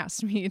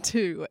asked me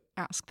to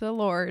ask the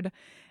Lord,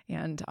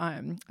 and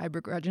I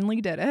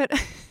begrudgingly did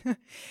it.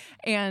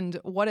 And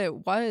what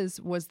it was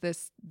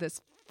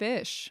this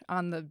fish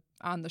on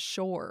the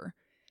shore,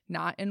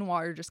 not in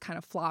water, just kind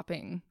of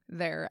flopping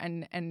there,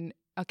 and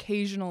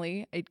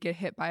occasionally it'd get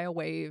hit by a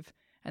wave,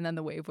 and then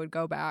the wave would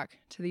go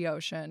back to the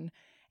ocean.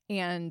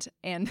 And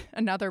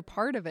another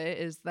part of it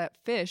is that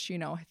fish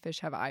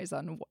have eyes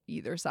on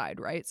either side,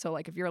 right? So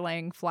like if you're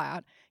laying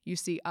flat, you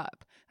see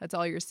up. That's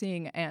all you're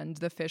seeing. And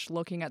the fish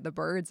looking at the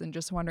birds and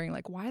just wondering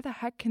like, why the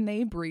heck can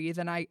they breathe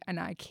and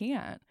I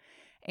can't?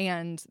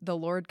 And the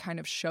Lord kind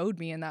of showed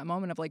me in that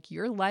moment of like,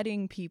 you're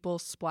letting people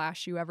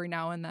splash you every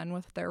now and then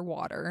with their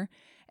water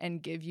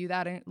and give you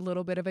that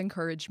little bit of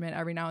encouragement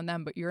every now and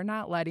then, but you're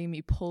not letting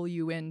me pull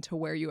you into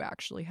where you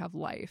actually have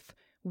life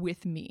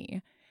with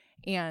me.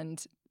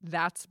 And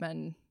that's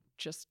been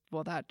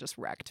that just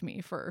wrecked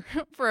me for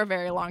a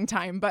very long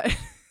time, but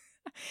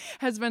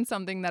has been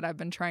something that I've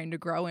been trying to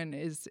grow in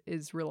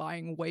is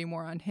relying way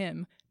more on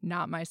Him,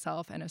 not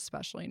myself, and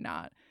especially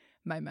not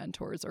my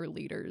mentors or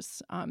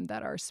leaders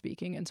that are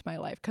speaking into my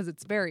life. Because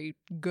it's very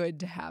good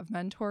to have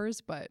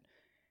mentors, but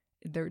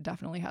there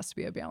definitely has to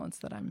be a balance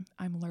that I'm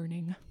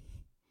learning.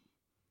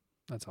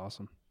 That's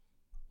awesome.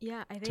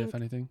 Yeah, I think. Tiff,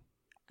 anything?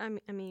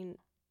 I mean,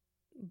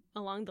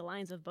 along the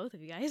lines of both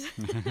of you guys,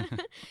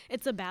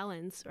 it's a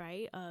balance,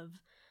 right? Of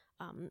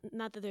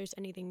not that there's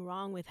anything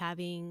wrong with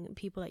having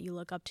people that you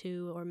look up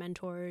to or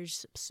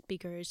mentors,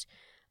 speakers,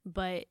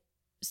 but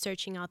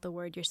searching out the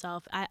Word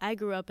yourself. I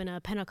grew up in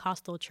a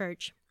Pentecostal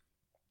church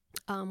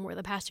where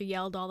the pastor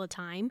yelled all the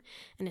time,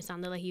 and it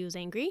sounded like he was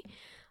angry.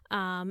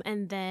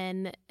 And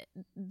then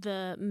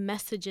the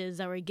messages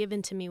that were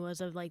given to me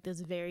was of like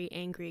this very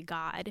angry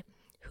God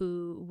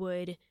who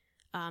would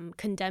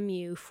condemn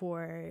you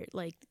for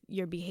like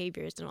your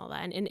behaviors and all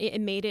that. And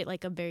it made it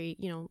like a very,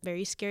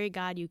 very scary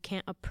God. You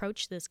can't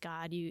approach this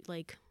God.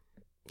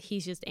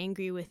 He's just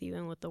angry with you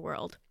and with the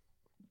world.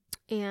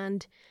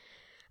 And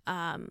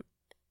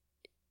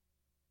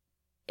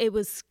it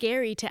was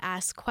scary to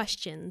ask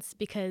questions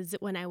because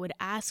when I would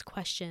ask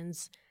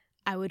questions,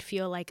 I would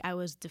feel like I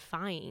was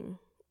defying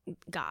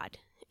God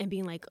and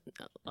being like,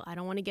 I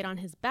don't want to get on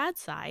His bad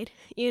side,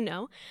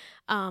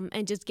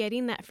 and just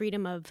getting that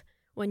freedom of,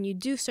 when you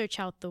do search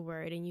out the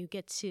word and you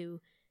get to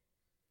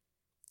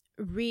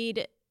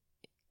read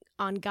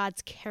on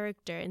God's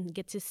character and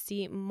get to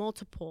see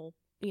multiple,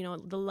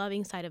 the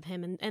loving side of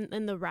him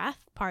and the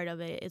wrath part of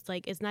it, it's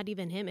like, it's not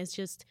even him. It's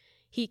just,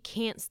 he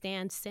can't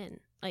stand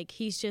sin. Like,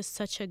 he's just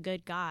such a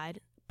good God,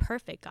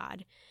 perfect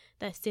God,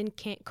 that sin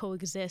can't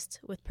coexist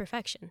with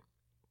perfection.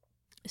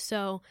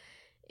 So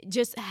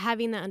just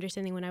having that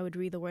understanding when I would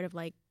read the word of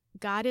like,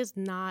 God is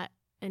not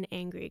an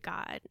angry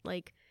God.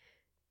 Like,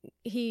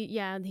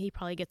 he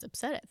probably gets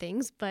upset at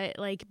things, but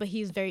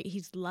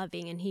he's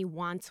loving and he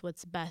wants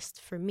what's best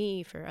for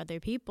me, for other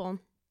people.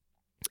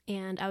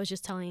 And I was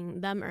just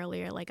telling them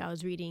earlier, like I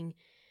was reading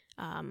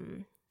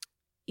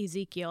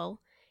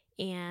Ezekiel,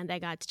 and I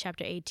got to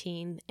chapter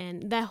 18,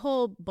 and that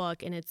whole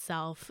book in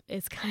itself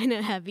is kind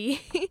of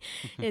heavy.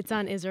 It's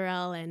on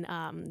Israel,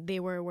 and they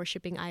were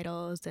worshiping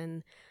idols,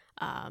 and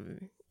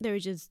they were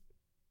just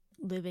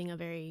living a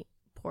very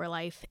poor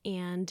life.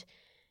 And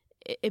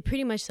it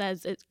pretty much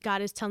says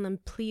God is telling them,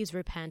 please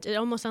repent. It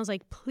almost sounds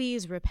like,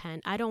 please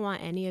repent. I don't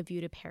want any of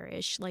you to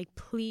perish. Like,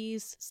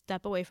 please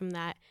step away from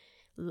that.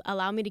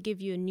 Allow me to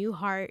give you a new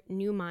heart,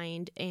 new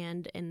mind,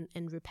 and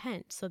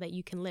repent so that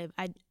you can live.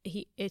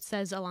 It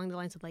says along the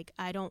lines of like,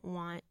 I don't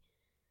want,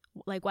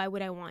 like, why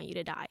would I want you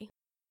to die?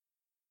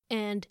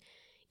 And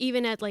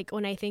even at like,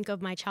 when I think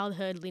of my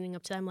childhood leading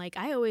up to that, I'm like,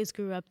 I always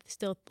grew up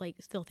still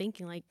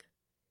thinking like,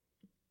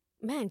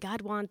 man,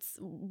 God wants,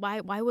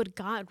 why would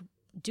God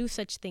do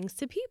such things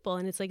to people?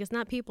 And it's like, it's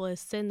not people,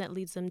 it's sin that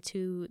leads them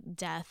to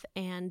death.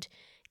 And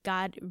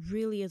God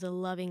really is a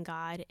loving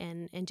God,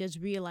 and just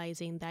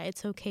realizing that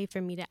it's okay for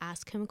me to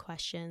ask him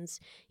questions.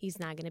 He's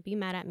not going to be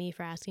mad at me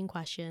for asking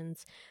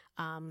questions.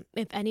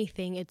 If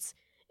anything, it's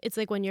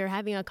like when you're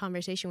having a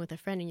conversation with a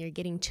friend and you're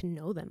getting to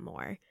know them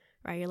more,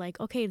 right? You're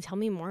like, okay, tell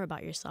me more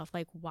about yourself,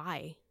 like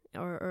why,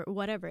 or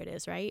whatever it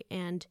is, right?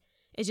 And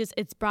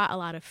it's brought a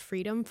lot of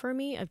freedom for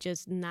me of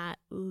just not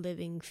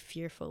living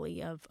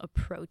fearfully of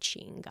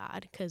approaching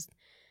God, because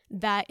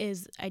that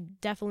is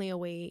definitely a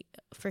way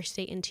for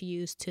Satan to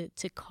use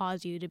to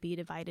cause you to be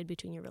divided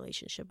between your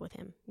relationship with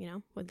him,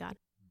 with God.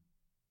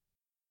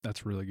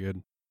 That's really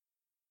good.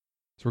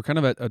 So we're kind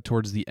of at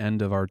towards the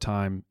end of our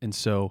time. And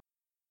so,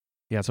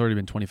 yeah, it's already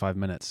been 25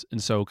 minutes.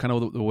 And so kind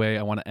of the way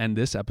I want to end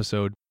this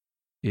episode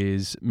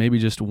is maybe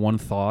just one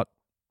thought,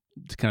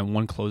 kind of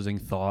one closing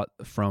thought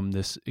from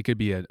this. It could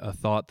be a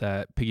thought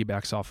that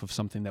piggybacks off of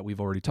something that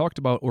we've already talked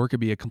about, or it could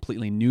be a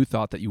completely new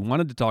thought that you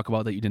wanted to talk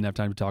about that you didn't have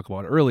time to talk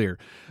about earlier.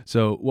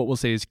 So what we'll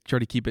say is try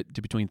to keep it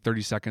to between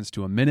 30 seconds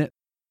to a minute,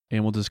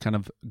 and we'll just kind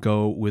of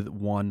go with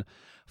one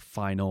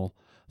final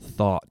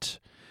thought.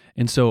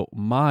 And so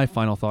my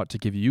final thought, to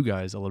give you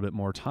guys a little bit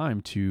more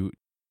time to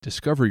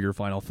discover your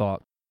final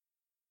thought,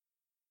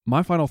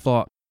 my final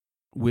thought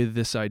with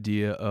this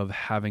idea of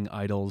having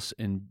idols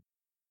and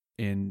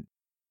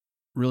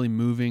really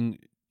moving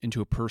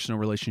into a personal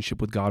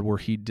relationship with God where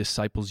he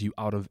disciples you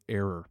out of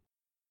error.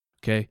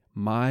 Okay?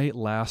 My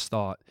last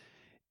thought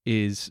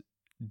is,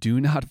 do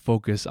not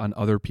focus on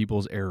other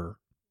people's error.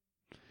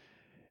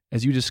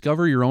 As you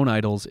discover your own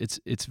idols,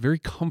 it's very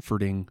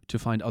comforting to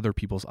find other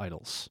people's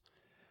idols.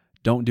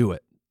 Don't do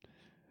it.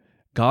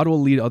 God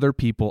will lead other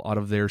people out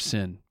of their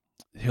sin.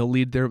 He'll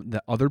lead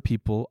the other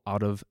people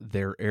out of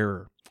their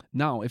error.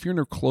 Now, if you're in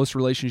a close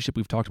relationship,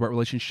 we've talked about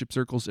relationship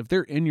circles, if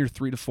they're in your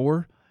 3 to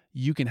 4,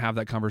 you can have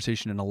that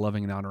conversation in a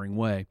loving and honoring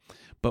way.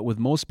 But with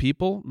most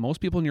people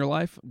in your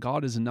life,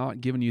 God has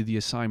not given you the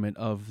assignment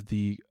of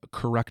the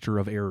corrector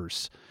of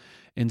errors.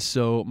 And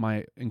so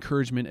my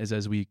encouragement is,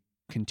 as we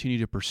continue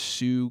to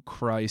pursue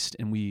Christ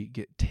and we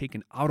get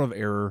taken out of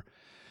error,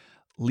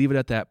 leave it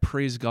at that.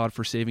 Praise God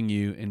for saving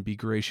you, and be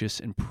gracious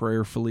and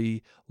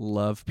prayerfully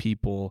love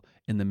people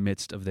in the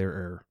midst of their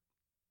error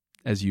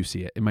as you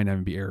see it. It might not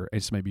even be error. It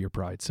just might be your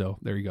pride. So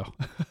there you go.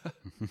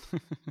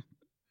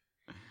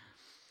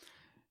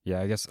 Yeah,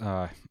 I guess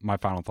my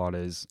final thought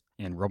is,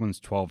 in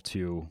Romans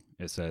 12:2,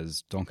 it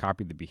says, "Don't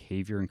copy the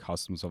behavior and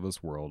customs of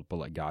this world, but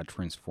let God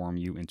transform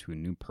you into a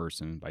new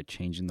person by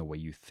changing the way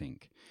you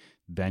think.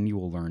 Then you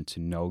will learn to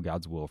know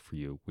God's will for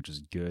you, which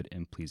is good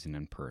and pleasing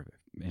and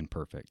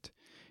perfect."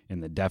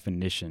 And the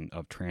definition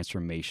of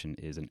transformation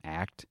is an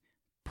act,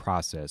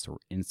 process, or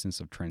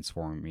instance of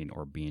transforming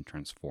or being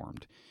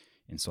transformed.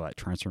 And so that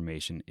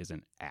transformation is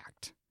an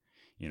act.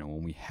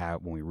 When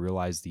we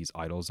realize these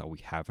idols that we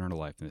have in our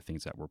life and the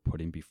things that we're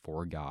putting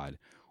before God,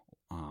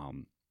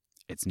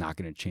 it's not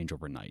going to change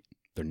overnight.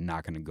 They're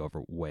not going to go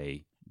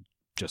away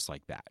just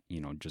like that,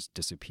 just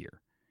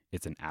disappear.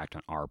 It's an act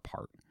on our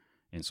part.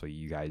 And so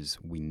you guys,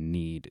 we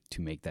need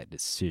to make that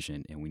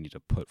decision, and we need to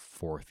put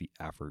forth the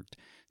effort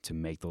to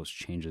make those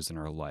changes in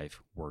our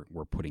life where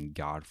we're putting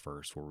God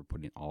first, where we're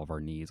putting all of our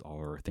needs, all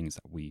of our things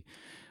that we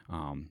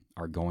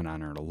are going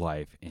on in our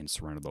life, and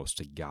surrender those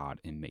to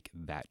God and make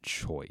that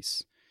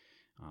choice.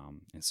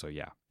 And so,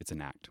 yeah, it's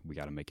an act. We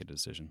got to make a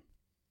decision.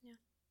 Yeah.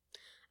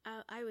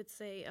 I would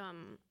say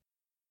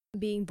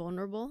being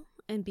vulnerable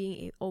and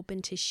being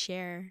open to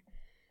share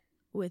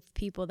with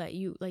people that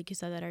you, like you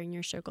said, that are in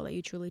your circle that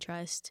you truly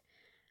trust,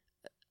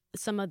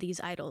 some of these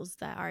idols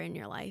that are in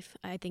your life.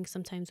 I think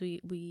sometimes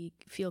we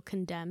feel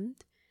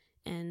condemned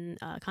and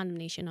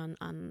condemnation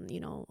on, you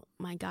know,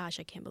 my gosh,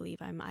 I can't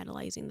believe I'm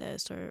idolizing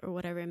this or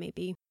whatever it may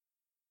be.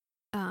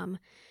 And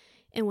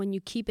when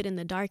you keep it in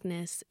the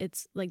darkness,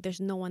 it's like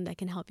there's no one that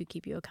can help you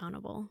keep you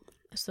accountable.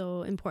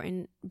 So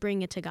important,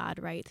 bring it to God,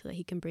 right? So that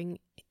he can bring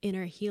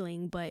inner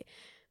healing, but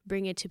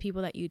bring it to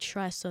people that you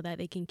trust so that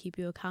they can keep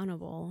you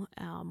accountable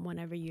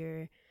whenever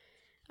you're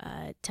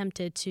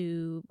tempted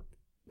to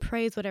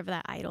praise whatever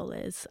that idol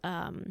is.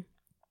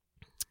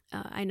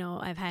 I know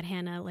I've had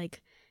Hannah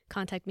like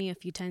contact me a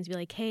few times, be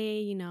like, hey,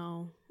 you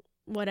know,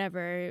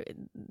 whatever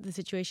the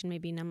situation may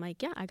be. And I'm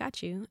like, yeah, I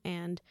got you.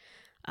 And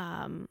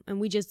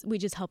we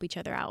just help each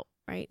other out.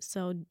 Right.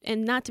 So,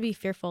 and not to be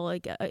fearful,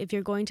 like if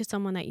you're going to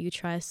someone that you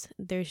trust,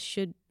 there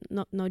should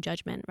no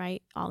judgment,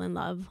 right? All in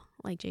love,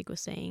 like Jake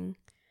was saying.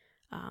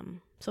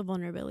 So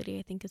vulnerability,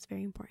 I think, is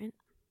very important.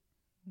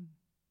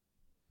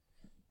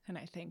 And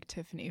I thank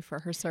Tiffany for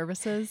her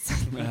services.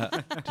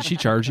 Did she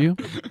charge you?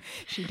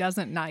 She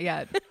doesn't, not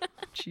yet.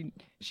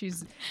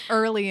 She's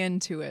early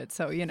into it,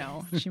 so you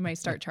know she might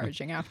start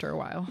charging after a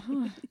while.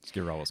 Just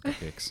give her all those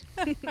cupcakes.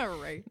 All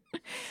right.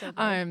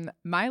 So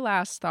my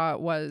last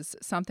thought was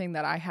something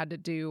that I had to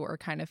do or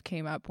kind of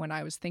came up when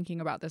I was thinking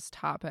about this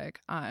topic.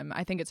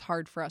 I think it's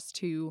hard for us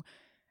to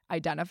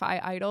identify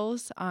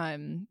idols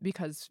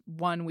because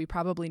one, we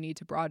probably need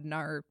to broaden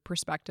our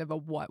perspective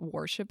of what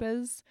worship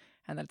is,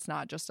 and that it's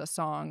not just a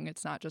song,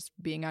 it's not just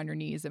being on your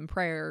knees in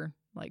prayer.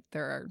 Like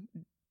there are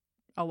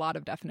a lot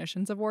of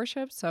definitions of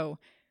worship, so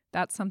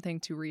that's something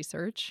to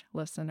research,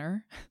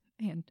 listener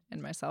and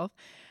myself.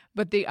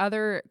 But the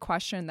other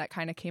question that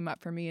kind of came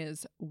up for me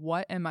is,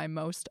 what am I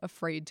most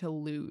afraid to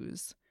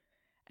lose?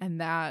 And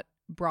that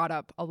brought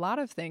up a lot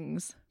of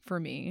things for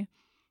me.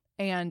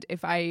 And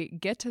if I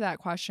get to that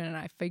question and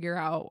I figure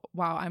out,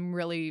 wow, I'm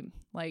really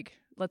like,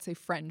 let's say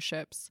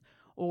friendships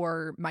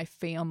or my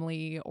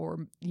family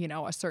or, you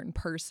know, a certain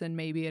person,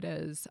 maybe it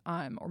is,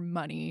 or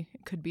money,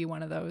 it could be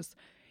one of those,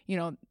 you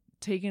know,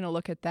 taking a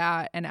look at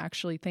that and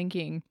actually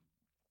thinking,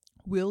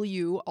 will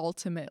you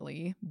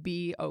ultimately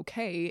be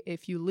okay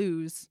if you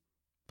lose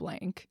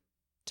blank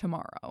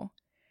tomorrow?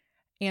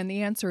 And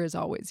the answer is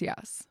always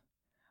yes.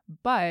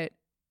 But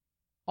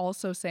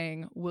also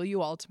saying, will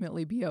you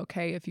ultimately be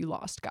okay if you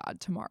lost God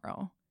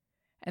tomorrow?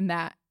 And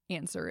that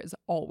answer is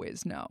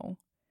always no.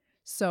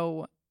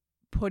 So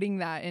putting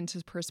that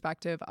into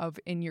perspective of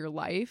in your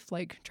life,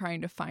 like trying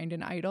to find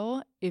an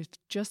idol, is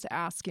just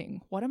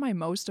asking, what am I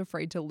most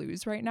afraid to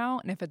lose right now?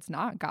 And if it's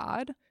not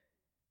God,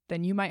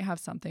 then you might have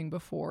something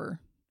before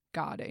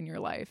God in your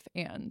life.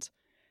 And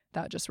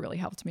that just really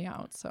helped me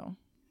out. So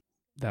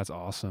that's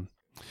awesome.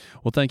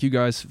 Well, thank you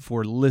guys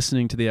for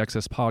listening to the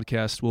Access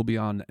Podcast. We'll be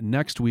on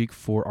next week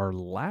for our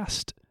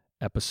last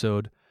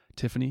episode.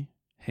 Tiffany,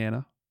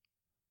 Hannah,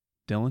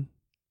 Dylan,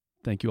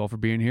 thank you all for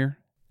being here.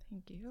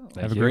 Thank you.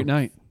 Have a great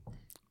night.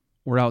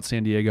 We're out,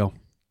 San Diego.